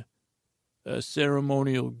of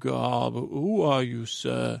ceremonial garb. Who are you,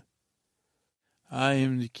 sir? I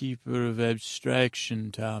am the keeper of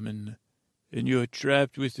abstraction, Tommen, and you are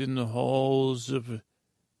trapped within the halls of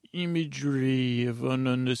imagery of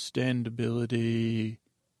ununderstandability.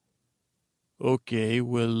 Okay,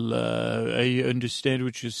 well, I understand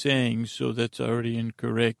what you're saying, so that's already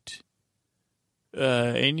incorrect.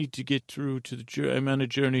 I need to get through to I'm on a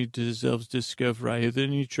journey to Zelv's Discoveri. Are there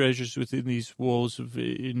any treasures within these walls of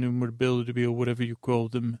innumerability or whatever you call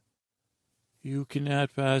them? You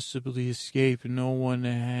cannot possibly escape. No one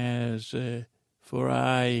has, for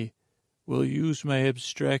I will use my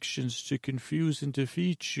abstractions to confuse and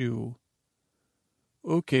defeat you.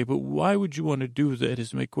 Okay, but why would you want to do that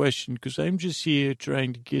is my question, because I'm just here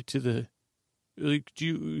trying to get to the... Like,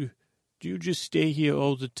 do you just stay here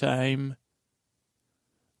all the time?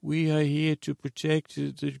 We are here to protect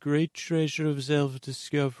the great treasure of Zelv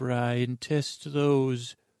Discoveri and test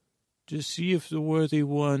those to see if the worthy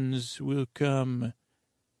ones will come.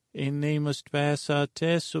 And they must pass our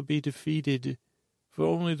tests or be defeated, for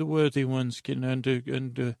only the worthy ones can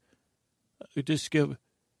discover...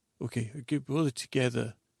 Okay, pull it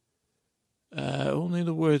together. Only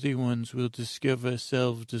the worthy ones will discover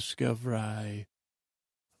self-discovery.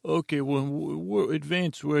 Okay, well,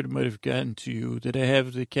 advanced word might have gotten to you that I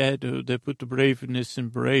have the cat that put the braveness in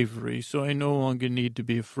bravery, so I no longer need to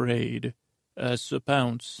be afraid. So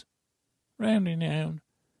pounce. Rounding down.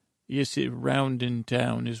 Yes, rounding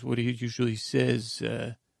town is what he usually says,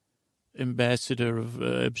 ambassador of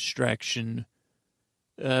abstraction.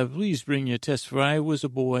 Please bring your test, for I was a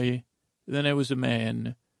boy, then I was a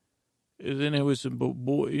man, then I was a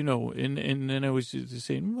boy, and then I was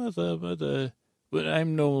saying, mother, but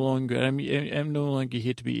I'm no longer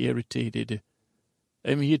here to be irritated.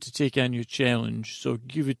 I'm here to take on your challenge, so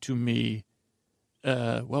give it to me.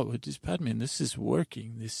 Well, Padman, this is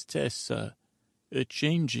working. This test,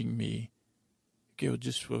 changing me. Okay, we'll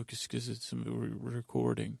just focus because it's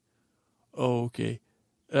recording. Oh, okay.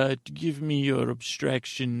 Give me your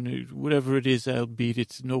abstraction, whatever it is, I'll beat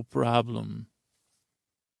it, no problem.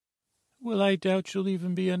 Well, I doubt you'll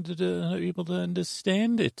even be able to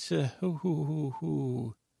understand it.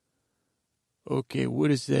 Okay,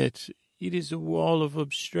 what is that? It is a wall of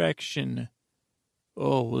abstraction.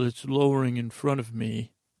 Oh, well, it's lowering in front of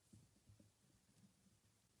me.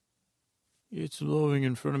 It's lowering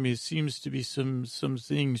in front of me. It seems to be some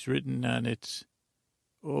things written on it.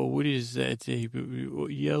 Oh, what is that? A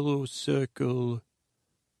yellow circle,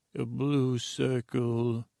 a blue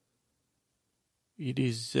circle. It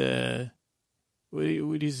is,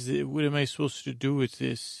 what is it? What am I supposed to do with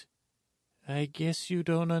this? I guess you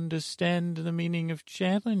don't understand the meaning of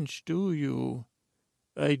challenge, do you?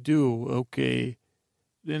 I do, okay.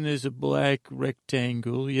 Then there's a black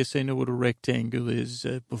rectangle. Yes, I know what a rectangle is,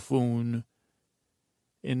 a buffoon.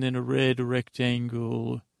 And then a red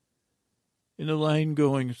rectangle. And a line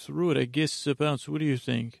going through it. I guess about, what do you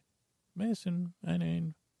think? Mason, I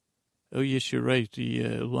mean. Oh, yes, you're right.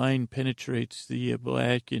 The line penetrates the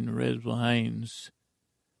black and red lines.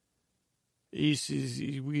 I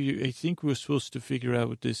think we're supposed to figure out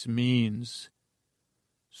what this means.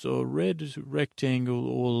 So a red rectangle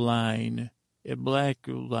or line, a black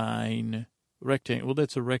line, rectangle. Well,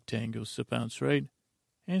 that's a rectangle, Bounce, right?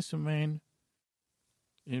 Handsome man.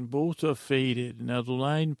 And both are faded. Now the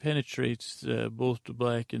line penetrates both the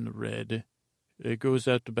black and the red. It goes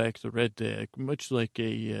out the back of the red there, much like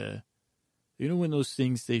a... you know when those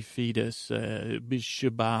things they feed us,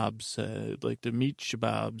 shababs, like the meat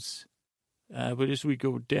shababs. But as we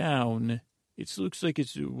go down, it looks like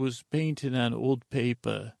it was painted on old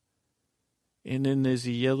paper. And then there's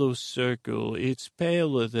a yellow circle. It's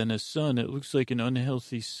paler than a sun. It looks like an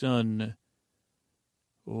unhealthy sun.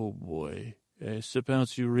 Oh, boy.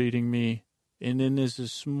 Suppose you're reading me. And then there's a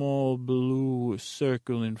small blue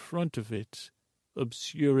circle in front of it,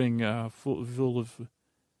 obscuring full of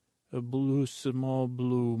a small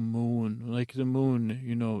blue moon, like the moon,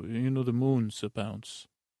 you know the moon, Bounce.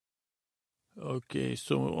 Okay,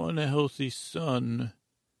 so unhealthy sun.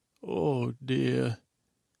 Oh dear.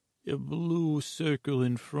 A blue circle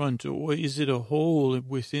in front, or is it a hole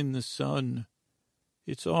within the sun?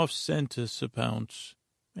 It's off center, Bounce.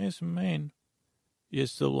 Yes, man.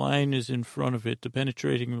 Yes, the line is in front of it. The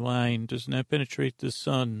penetrating line does not penetrate the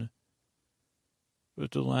sun,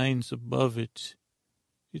 but the line's above it.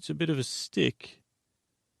 It's a bit of a stick.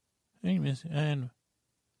 Hey, Miss Anne.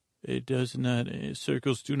 It does not,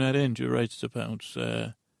 circles do not end, you're right, Bounce.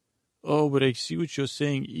 Oh, but I see what you're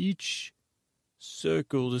saying. Each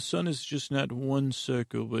circle, the sun is just not one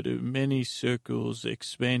circle, but many circles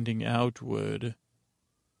expanding outward.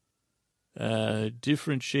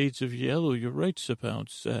 Different shades of yellow, you're right,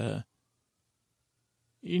 Bounce.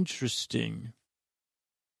 Interesting.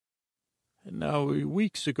 Now,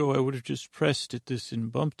 weeks ago, I would have just pressed at this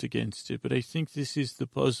and bumped against it, but I think this is the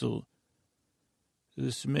puzzle.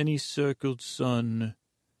 This many-circled sun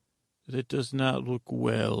that does not look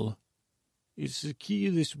well. It's the key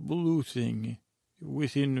of this blue thing.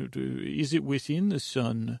 Is it within the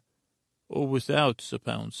sun or without,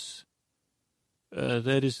 Bounce?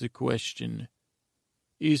 That is the question.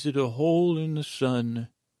 Is it a hole in the sun?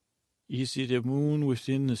 Is it a moon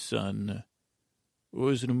within the sun?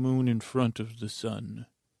 Or is it a moon in front of the sun?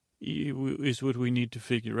 Is what we need to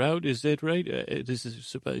figure out. Is that right? This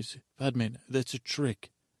is, Padman, that's a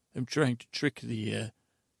trick. I'm trying to trick the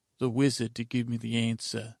wizard to give me the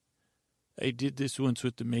answer. I did this once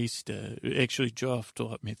with the maester. Actually, Joff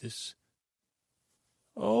taught me this.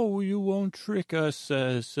 Oh, you won't trick us,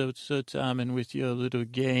 Sir Tommen, with your little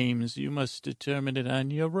games. You must determine it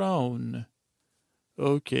on your own.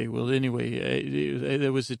 Okay, well, anyway,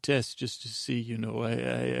 there was a test just to see,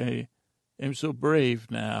 I am so brave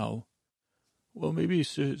now. Well, maybe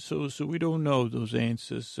so we don't know those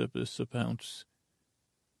answers, Pounce.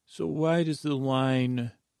 So why does the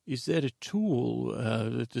line, is that a tool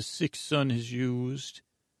that the sixth son has used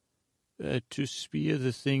to spear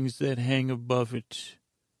the things that hang above it?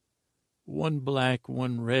 One black,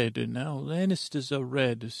 one red, and now Lannisters are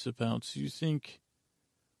red, Sir Pounce. You think,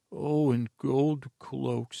 oh, and gold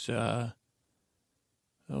cloaks are...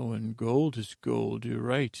 Oh, and gold is gold, you're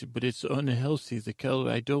right, but it's unhealthy, the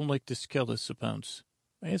color. I don't like this color, Sir Pounce.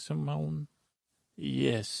 Yes, a moan.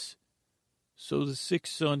 Yes. So the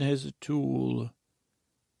sixth son has a tool.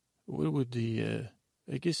 What would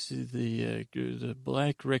I guess the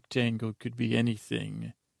black rectangle could be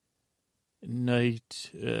anything.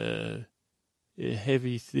 Night,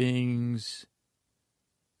 heavy things.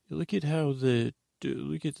 Look at how the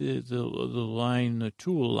line, the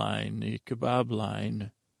tool line, the kebab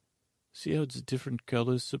line. See how it's different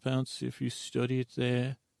colors, Sir Pounce, if you study it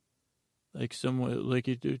there? Like somewhat, like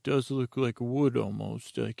it does look like wood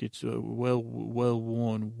almost, like it's a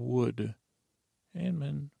well-worn wood. And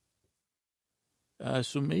man.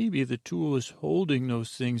 So maybe the tool is holding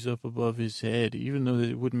those things up above his head, even though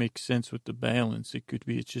it would make sense with the balance. It could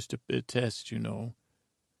be, it's just a test, you know.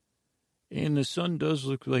 And the sun does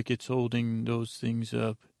look like it's holding those things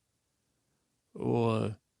up.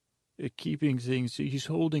 Or keeping things, he's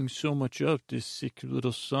holding so much up, this sick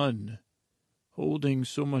little son. Holding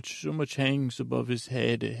so much hangs above his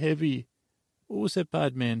head. Heavy, what was that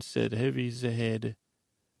bad man said? Heavy's the head.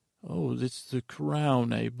 Oh, that's the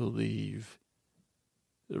crown, I believe.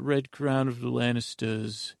 The red crown of the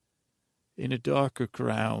Lannisters. In a darker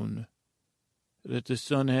crown that the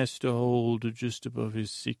sun has to hold just above his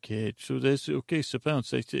sick head. So that's okay, Sir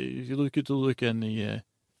Pounce. I say, if you look at the look on the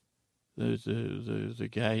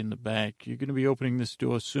guy in the back, you're going to be opening this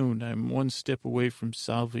door soon. I'm one step away from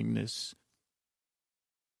solving this.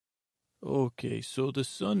 Okay, so the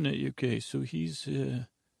sun. Okay, so he's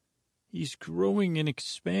growing and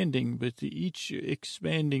expanding, but each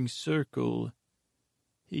expanding circle,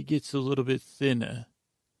 he gets a little bit thinner.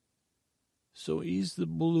 So he's the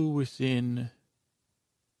blue within.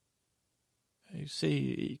 I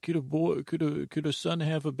say, could a son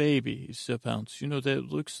have a baby, Sir Pounce? You know,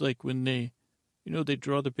 that looks like when they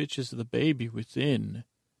draw the pictures of the baby within.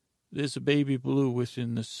 There's a baby blue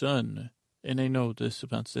within the sun. And I know this, Sir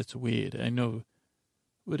Pounce, that's weird. I know,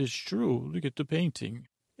 but it's true. Look at the painting.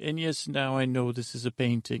 And yes, now I know this is a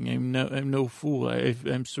painting. I'm no fool.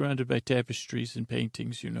 I'm surrounded by tapestries and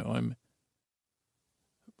paintings, you know.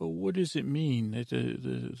 But what does it mean that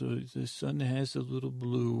the sun has a little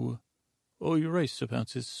blue? Oh, you're right, Sir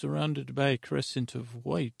Pounce. It's surrounded by a crescent of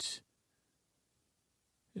white.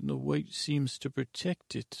 And the white seems to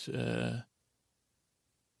protect it.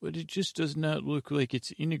 But it just does not look like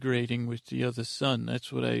it's integrating with the other sun.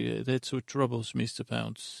 That's what troubles me, Sir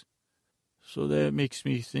Pounce. So that makes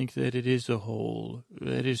me think that it is a hole.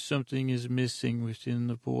 That is, something is missing within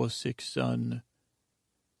the poor sick sun.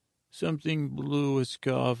 Something blue is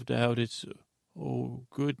carved out. It's, oh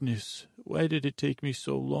goodness, why did it take me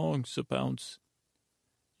so long, Sir Pounce?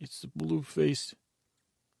 It's the blue-faced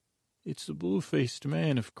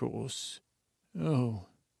man, of course. Oh.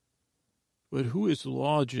 But who is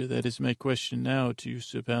larger? That is my question now to you,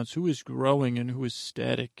 Sir Pounce. Who is growing and who is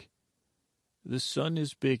static? The sun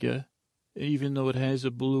is bigger, even though it has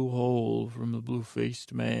a blue hole from the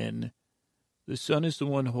blue-faced man. The sun is the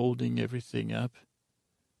one holding everything up.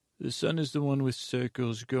 The sun is the one with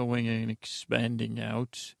circles going and expanding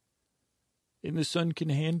out. And the sun can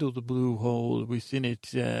handle the blue hole within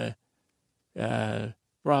it,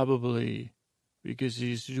 probably, because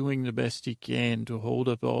he's doing the best he can to hold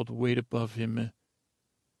up all the weight above him,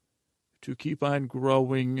 to keep on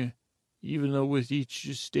growing, even though with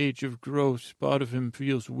each stage of growth, part of him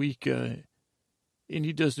feels weaker, and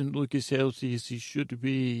he doesn't look as healthy as he should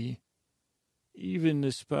be. Even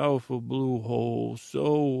this powerful blue hole,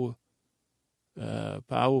 so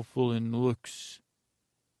powerful in looks,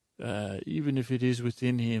 even if it is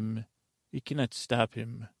within him, it cannot stop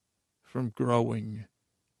him from growing.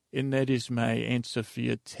 And that is my answer for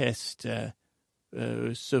your test,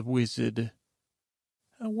 sub-wizard.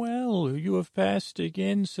 Well, you have passed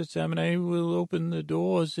again, Sir Tommen. I will open the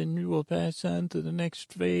doors and you will pass on to the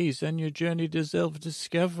next phase on your journey to Zelv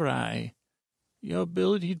Discoveri. Your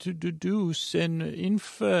ability to deduce and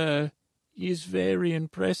infer is very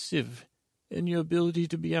impressive, and your ability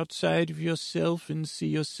to be outside of yourself and see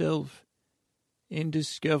yourself and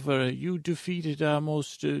discover. You defeated our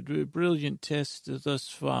most brilliant test thus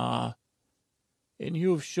far, and you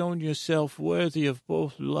have shown yourself worthy of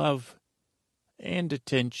both love and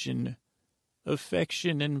attention,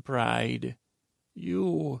 affection and pride.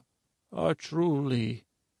 You are truly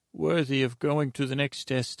worthy of going to the next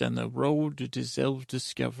test on the road to Zelv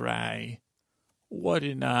Discoveri. What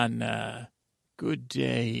an honor. Good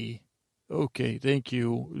day. Okay, thank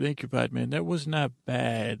you. Thank you, Batman. That was not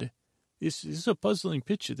bad. This is a puzzling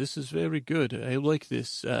picture. This is very good. I like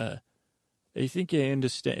this. I think I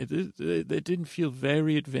understand. That didn't feel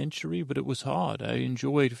very adventure-y, but it was hard. I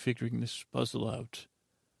enjoyed figuring this puzzle out.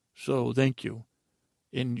 So, thank you.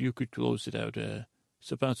 And you could close it out.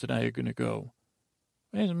 So Bounce and I are going to go.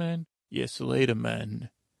 Well, man. Yes, later, man.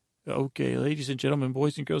 Okay, ladies and gentlemen,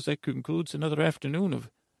 boys and girls, that concludes another afternoon of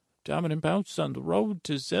Tommen and Bounce on the road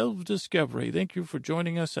to Zelv Discoveri. Thank you for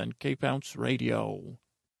joining us on K-Pounce Radio.